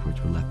sent backwards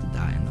were left to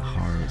die in the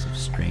horrors of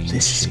strange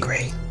This is shapes.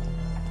 great.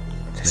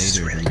 This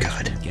is Later, really the race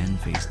good. would again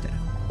face death,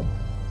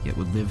 yet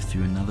would live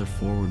through another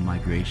forward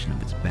migration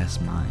of its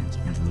best minds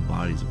into the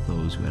bodies of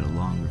those who had a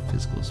longer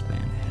physical span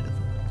ahead of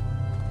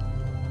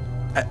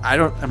them. I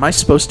don't. Am I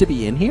supposed to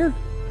be in here?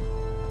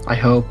 I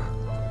hope.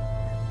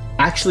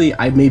 Actually,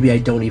 maybe I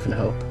don't even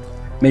hope.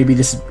 Maybe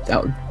this is.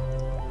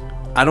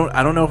 I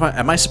don't know if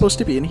am I supposed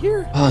to be in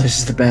here? Oh, this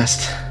is the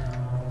best.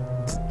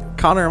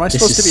 Connor, am I This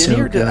supposed to is be in so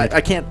here? good.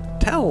 I can't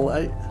tell.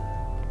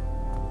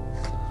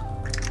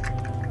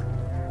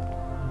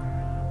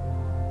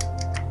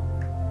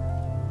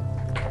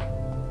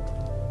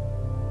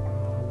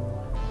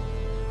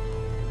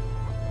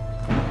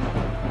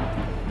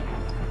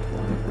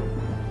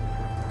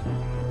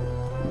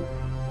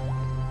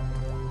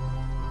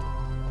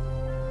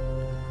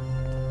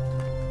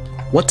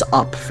 What's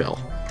up, Phil?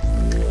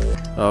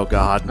 Oh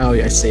God. Oh,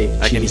 yeah, I see.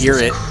 I can Jesus hear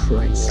it.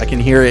 Christ. I can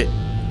hear it.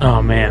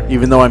 Oh man,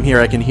 Even though I'm here,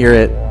 I can hear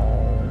it.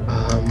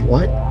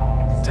 What?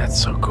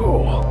 that's so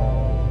cool.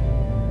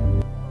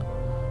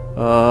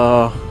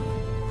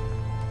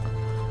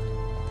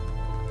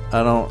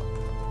 I don't.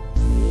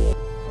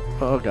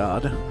 Oh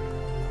God.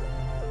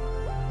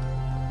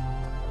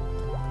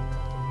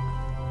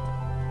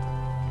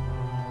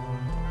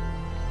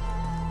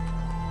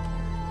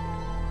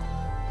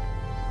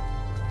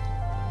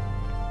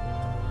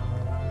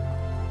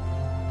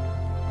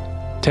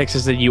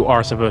 Texas, that you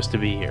are supposed to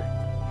be here.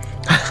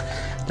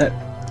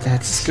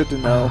 That's Good to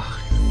know.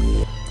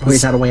 Wait,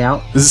 is that a way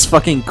out? This is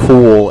fucking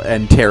cool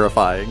and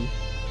terrifying.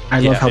 I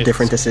Yeah, love how it's-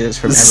 different this is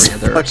from This every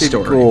is other fucking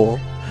story. cool.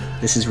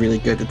 This is really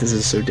good that this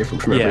is so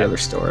different from every Yeah. other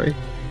story.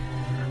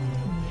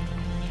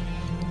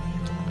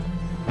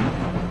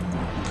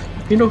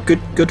 You know,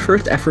 good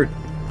first effort.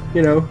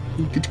 You know,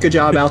 good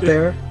job out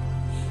there.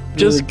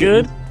 Just Really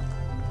good.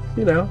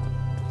 You know.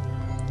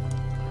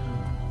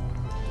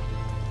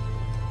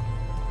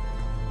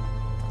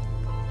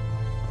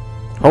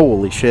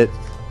 Holy shit.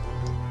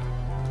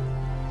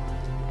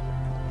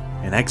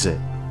 An exit.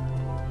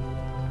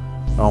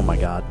 Oh my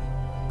God.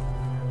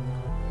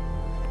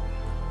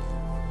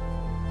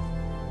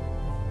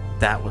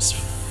 That was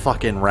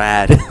fucking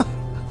rad.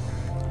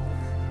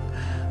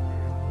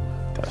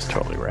 That's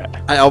totally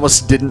rad. I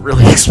almost didn't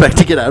really expect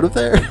to get out of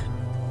there.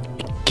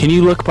 Can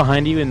you look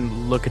behind you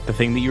and look at the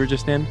thing that you were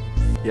just in?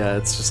 Yeah,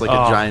 it's just like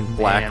Oh, a giant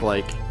black, man.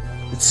 like...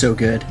 It's so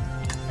good.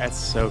 That's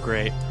so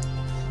great.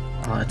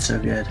 Oh, it's so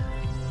good.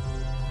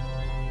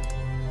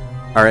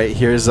 Alright,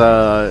 here's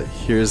the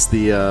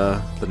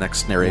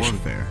next narration.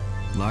 Warfare,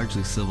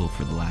 largely civil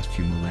for the last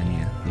few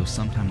millennia, though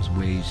sometimes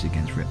waged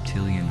against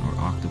reptilian or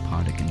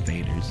octopodic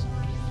invaders,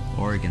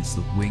 or against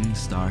the winged,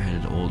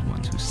 star-headed old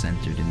ones who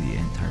centered in the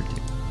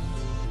Antarctic.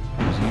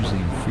 It was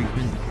usually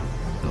infrequent,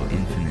 though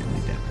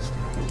infinitely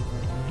devastating.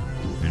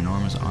 An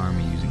enormous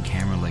army using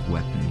camera-like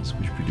weapons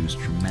which produced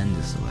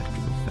tremendous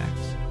electrical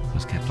effects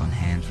was kept on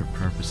hand for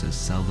purposes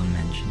seldom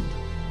mentioned,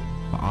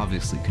 but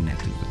obviously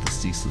connected with the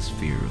ceaseless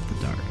fear of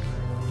the dark,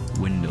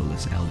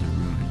 windowless elder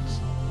ruins,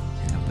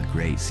 and of the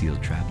great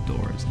sealed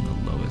trapdoors in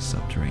the lowest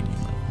subterranean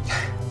levels.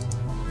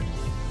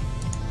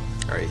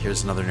 Alright,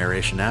 here's another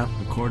narration now.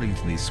 According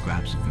to these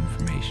scraps of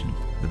information,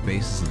 the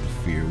basis of the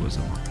fear was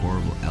a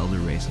horrible elder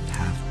race of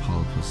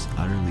half-polypus,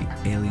 utterly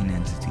alien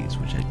entities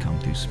which had come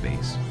through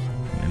space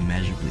from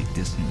immeasurably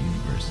distant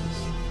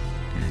universes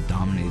and had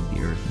dominated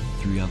the Earth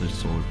and 3 other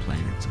solar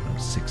planets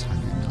about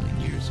 600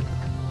 million years ago.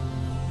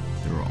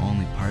 They were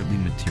only partly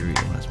material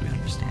as we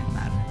understand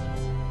matter.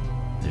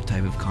 Their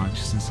type of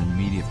consciousness and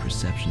immediate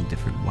perception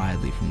differed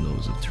widely from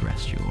those of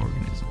terrestrial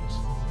organisms.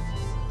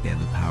 They had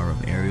the power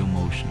of aerial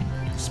motion,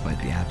 despite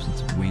the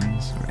absence of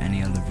wings or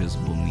any other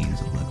visible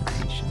means of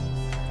levitation.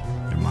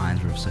 Their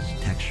minds were of such a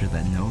texture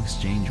that no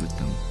exchange with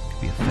them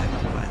could be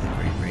affected by the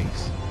great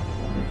race.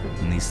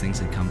 When these things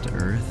had come to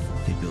Earth,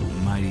 they built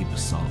mighty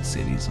basalt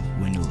cities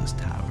of windowless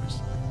towers,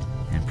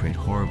 and preyed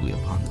horribly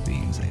upon the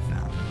beings they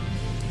found.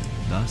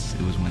 Thus,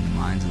 it was when the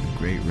minds of the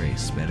great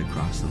race sped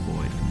across the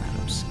void from that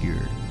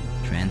obscure,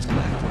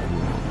 transgalactic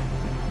world,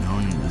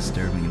 known in the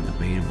disturbing and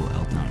debatable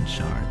Elton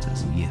shards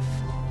as Yith.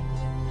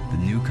 The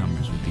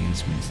newcomers with the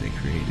instruments they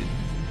created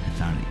had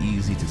found it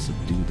easy to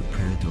subdue the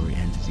predatory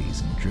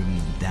entities and driven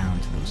them down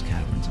to those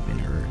caverns of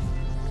inner Earth,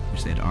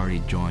 which they had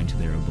already joined to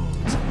their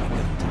abodes and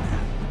begun to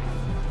nap.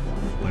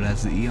 But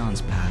as the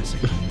eons passed,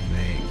 there came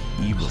vague,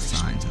 evil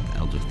signs that the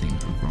elder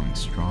things were growing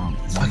strong.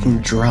 Fucking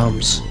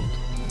drums.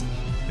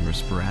 There were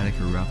sporadic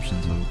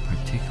eruptions of a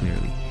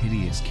particularly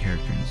hideous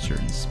character in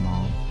certain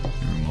small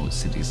and remote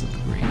cities of the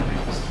Great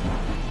Race,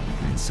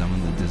 and in some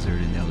of the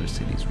deserted elder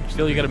cities which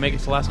Phil, you gotta make it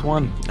to the last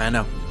one. I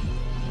know.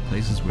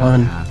 Places where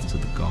the paths to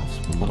the gulfs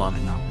below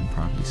had not been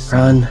properly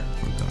seen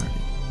or guarded.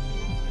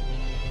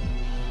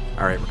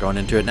 Alright, we're going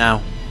into it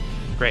now.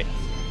 Great.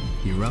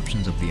 The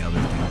eruptions of the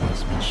Elder Thing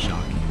must have been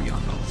shocking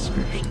beyond all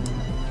description,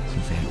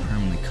 since they had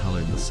permanently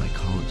colored the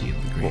psychology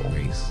of the great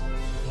race.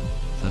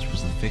 Such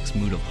was the fixed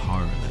mood of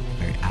horror that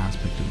the very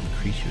aspect of the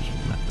creatures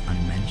was left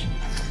unmentioned.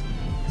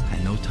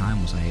 At no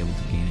time was I able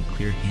to gain a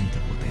clear hint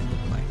of what they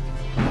looked like.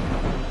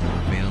 There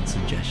were veiled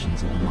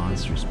suggestions of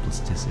monstrous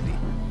plasticity,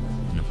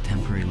 and of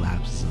temporary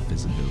lapses of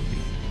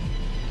visibility,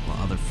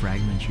 while other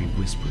fragmentary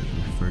whispers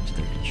referred to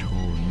their control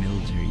and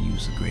military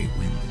use of great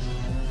winds.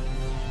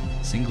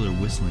 Singular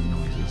whistling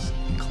noises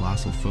and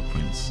colossal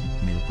footprints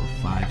made up of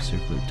 5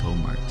 circular toe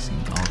marks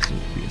seemed also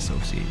to be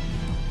associated.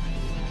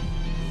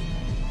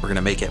 We're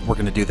gonna make it. We're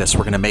gonna do this.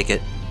 We're gonna make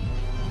it.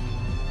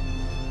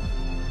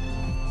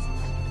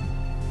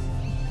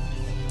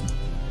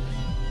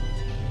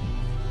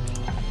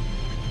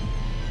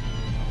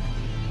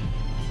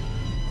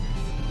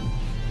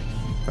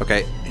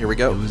 Okay, here we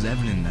go. It was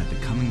evident that the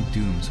coming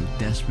doom so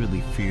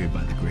desperately feared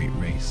by the great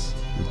race,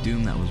 the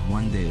doom that was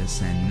one day to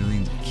send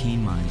millions of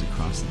keen minds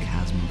across the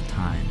chasm of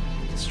time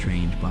to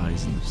strange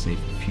bodies in the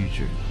safer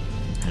future,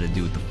 had to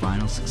do with the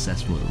final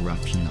successful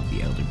eruption of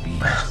the elder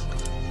beings.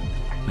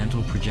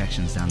 Mental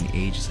projections down the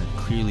ages had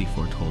clearly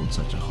foretold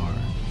such a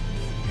horror,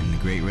 and the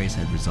great race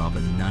had resolved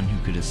that none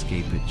who could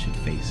escape it should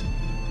face it.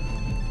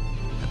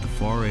 That the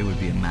foray would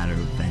be a matter of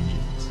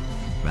vengeance,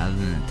 rather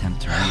than an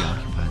attempt to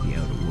reoccupy the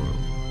outer world.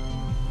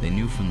 They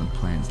knew from the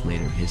planet's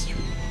later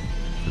history,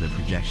 for the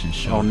projections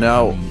showed the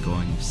coming and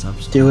going of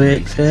subsequent Do it,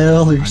 races,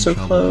 Phil, you're so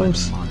untroubled by the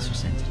close.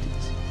 monstrous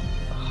entities.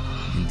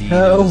 Indeed,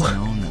 No. it was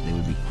known that they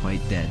would be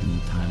quite dead in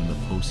the time of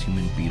the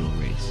post-human beetle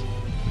race,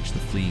 which the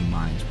fleeing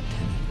minds were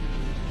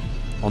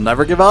tending. I'll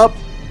never give up.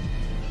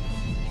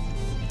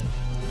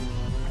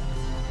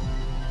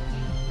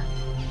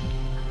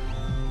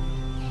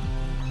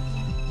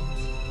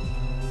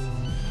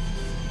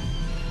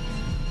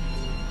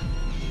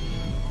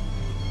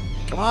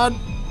 Come on.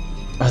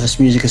 Oh,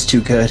 this music is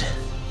too good.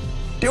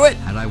 Do it.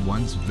 Had I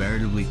once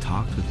veritably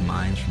talked with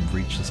minds from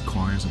reachless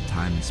corners of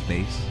time and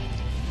space,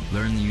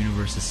 learned the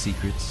universe's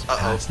secrets,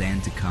 past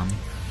and to come,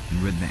 and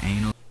rid the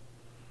anal...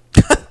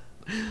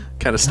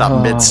 Kind of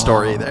stopped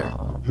mid-story there.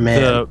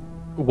 Man.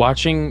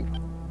 Watching,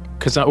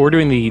 because we're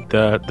doing the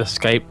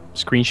Skype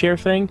screen share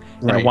thing,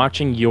 Right. and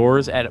watching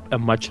yours at a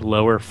much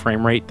lower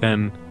frame rate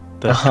than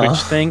the Twitch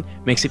thing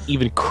makes it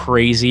even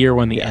crazier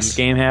when the end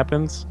game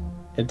happens.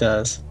 It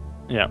does.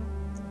 Yeah.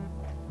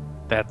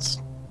 This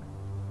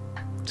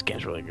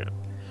game's really good.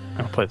 I'm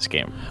gonna play this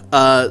game.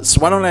 So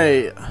why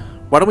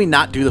don't we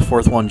not do the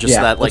 4th one, just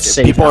so that like let's if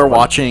save people that are one.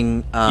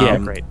 watching,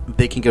 great.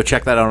 they can go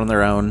check that out on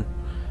their own.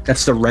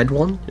 That's the red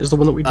one? Is the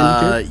one that we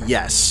didn't do?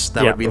 Yes,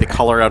 that Yeah, would be the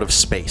Color Out of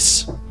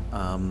Space,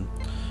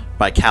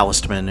 by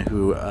Calistman,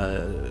 who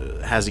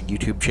has a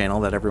YouTube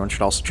channel that everyone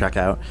should also check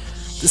out.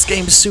 This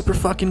game is super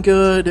fucking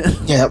good.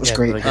 Yeah, that was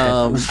great. really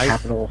good. It was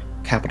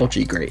capital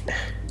G great.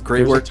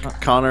 Great work,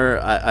 Connor.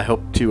 I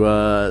hope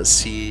to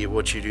see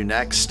what you do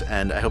next,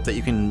 and I hope that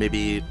you can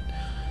maybe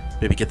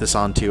get this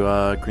onto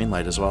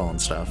Greenlight as well and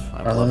stuff.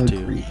 I would love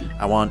to.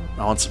 I want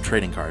some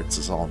trading cards.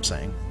 Is all I'm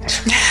saying.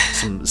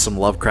 some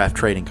Lovecraft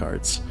trading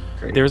cards.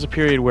 There was a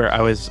period where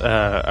I was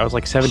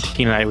like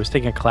 17 and I was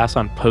taking a class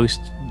on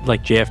post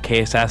like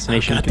JFK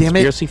assassination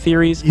conspiracy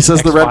theories. He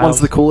says the red X-Files.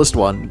 one's the coolest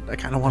one. I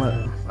kind of want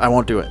to. I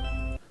won't do it.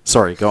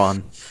 Sorry, go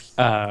on.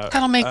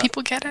 That'll make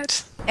people get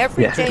it.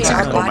 Every Yeah, day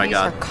exactly. our Oh my bodies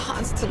God. are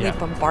constantly Yeah.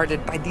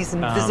 bombarded by these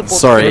invisible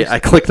Sorry, I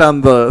clicked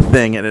on the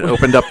thing and it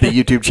opened up the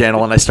YouTube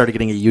channel and I started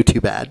getting a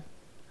YouTube ad.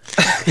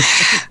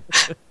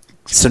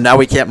 So now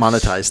we can't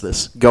monetize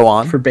this. Go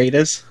on. For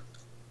betas.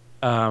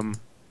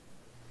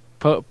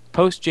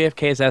 Post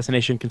JFK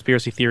assassination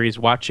conspiracy theories,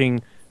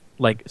 watching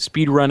like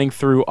speed running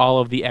through all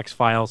of the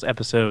X-Files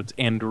episodes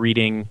and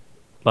reading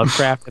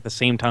Lovecraft at the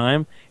same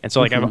time, and so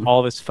like I have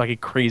all this fucking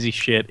crazy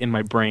shit in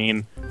my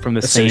brain from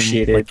the same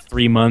Associated. like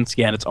 3 months.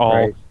 Yeah, and it's all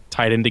Right.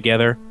 tied in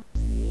together.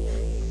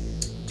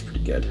 It's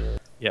pretty good.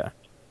 Yeah.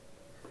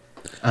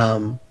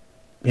 Yeah,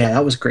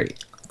 that was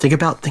great. Think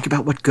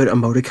about what good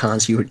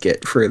emoticons you would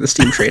get for the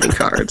Steam trading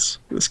cards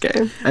in this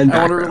game. And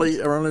I want backgrounds.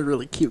 a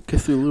really cute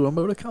Cthulhu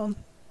emoticon.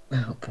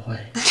 Oh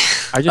boy.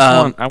 I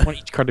just want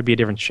each card to be a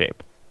different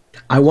shape.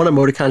 I want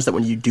emoticons that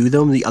when you do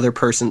them, the other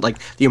person, like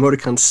the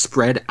emoticons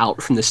spread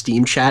out from the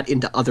Steam chat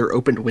into other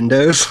opened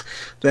windows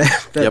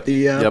that Yep,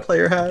 the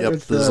player has. Yep,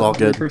 this is all the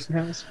good. Person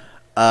has.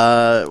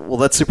 Well,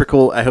 that's super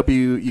cool. I hope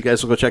you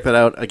guys will go check that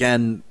out.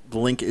 Again, the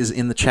link is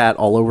in the chat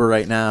all over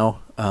right now.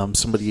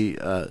 Somebody,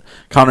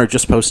 Connor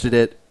just posted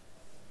it,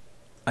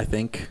 I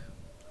think,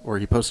 or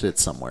he posted it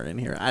somewhere in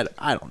here.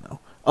 I don't know.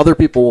 Other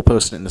people will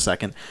post it in a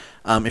second.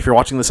 If you're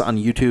watching this on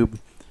YouTube,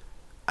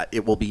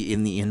 it will be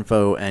in the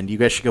info, and you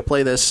guys should go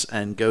play this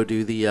and go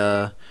do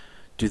the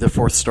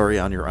fourth story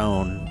on your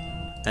own,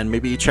 and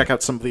maybe check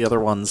out some of the other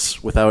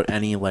ones without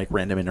any like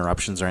random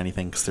interruptions or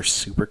anything, because they're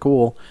super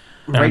cool.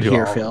 Right do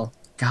here, all- Phil.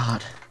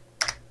 God.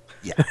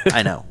 Yeah,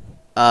 I know.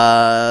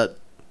 I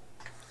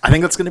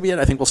think that's going to be it.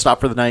 I think we'll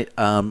stop for the night.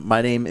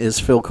 My name is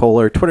Phil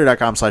Kohler,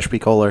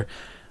 twitter.com/pkohler.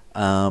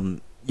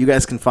 You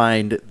guys can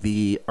find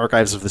the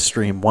archives of the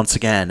stream once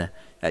again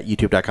at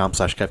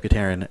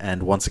youtube.com/KevKatarin.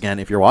 And once again,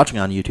 if you're watching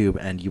on YouTube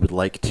and you would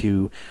like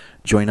to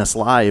join us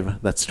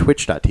live, that's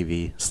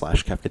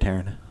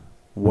twitch.tv/KevKatarin.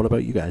 What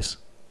about you guys?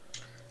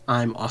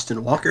 I'm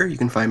Austin Walker. You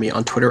can find me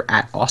on Twitter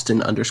at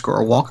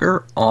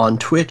Austin_Walker, on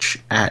Twitch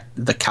at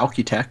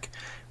TheCalcutech,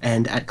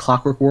 and at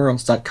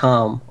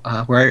ClockworkWorlds.com,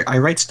 where I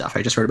write stuff.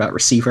 I just wrote about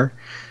Receiver.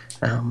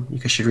 You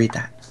guys should read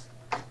that.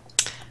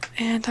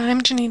 And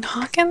I'm Janine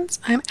Hawkins.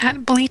 I'm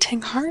at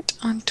Bleating Heart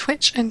on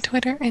Twitch and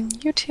Twitter and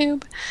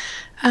YouTube.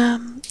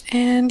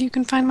 And you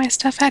can find my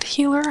stuff at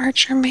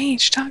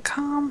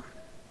HealerArcherMage.com.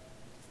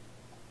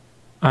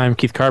 I'm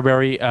Keith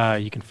Carberry.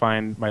 You can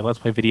find my Let's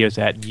Play videos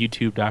at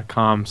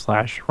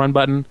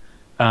youtube.com/runbutton.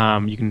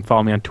 You can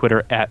follow me on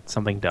Twitter at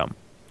something dumb.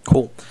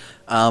 Cool.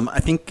 I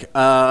think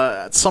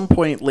at some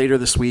point later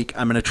this week,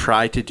 I'm going to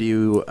try to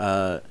do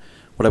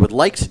what I would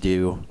like to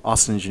do,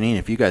 Austin and Janine,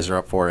 if you guys are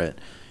up for it,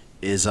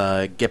 is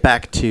get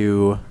back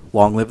to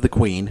Long Live the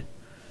Queen.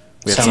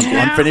 We have some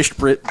unfinished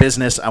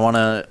business. I'm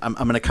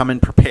going to come in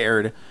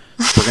prepared.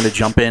 We're going to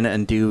jump in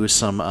and do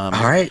some. All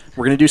right.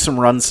 We're going to do some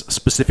runs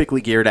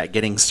specifically geared at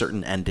getting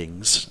certain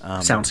endings.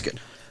 Sounds good.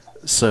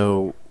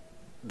 So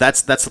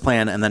that's the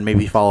plan, and then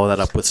maybe follow that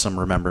up with some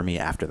Remember Me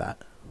after that.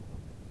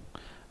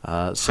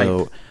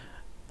 So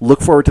look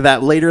forward to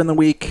that later in the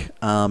week.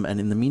 And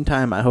in the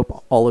meantime, I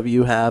hope all of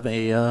you have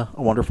a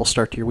wonderful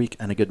start to your week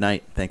and a good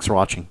night. Thanks for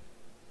watching.